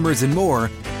string trimmers and more,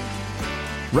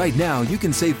 Right now, you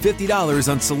can save $50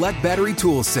 on select battery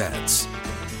tool sets.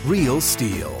 Real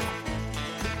STIHL.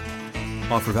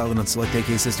 Offer valid on select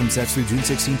AK system sets through June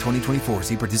 16, 2024.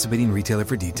 See participating retailer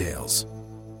for details.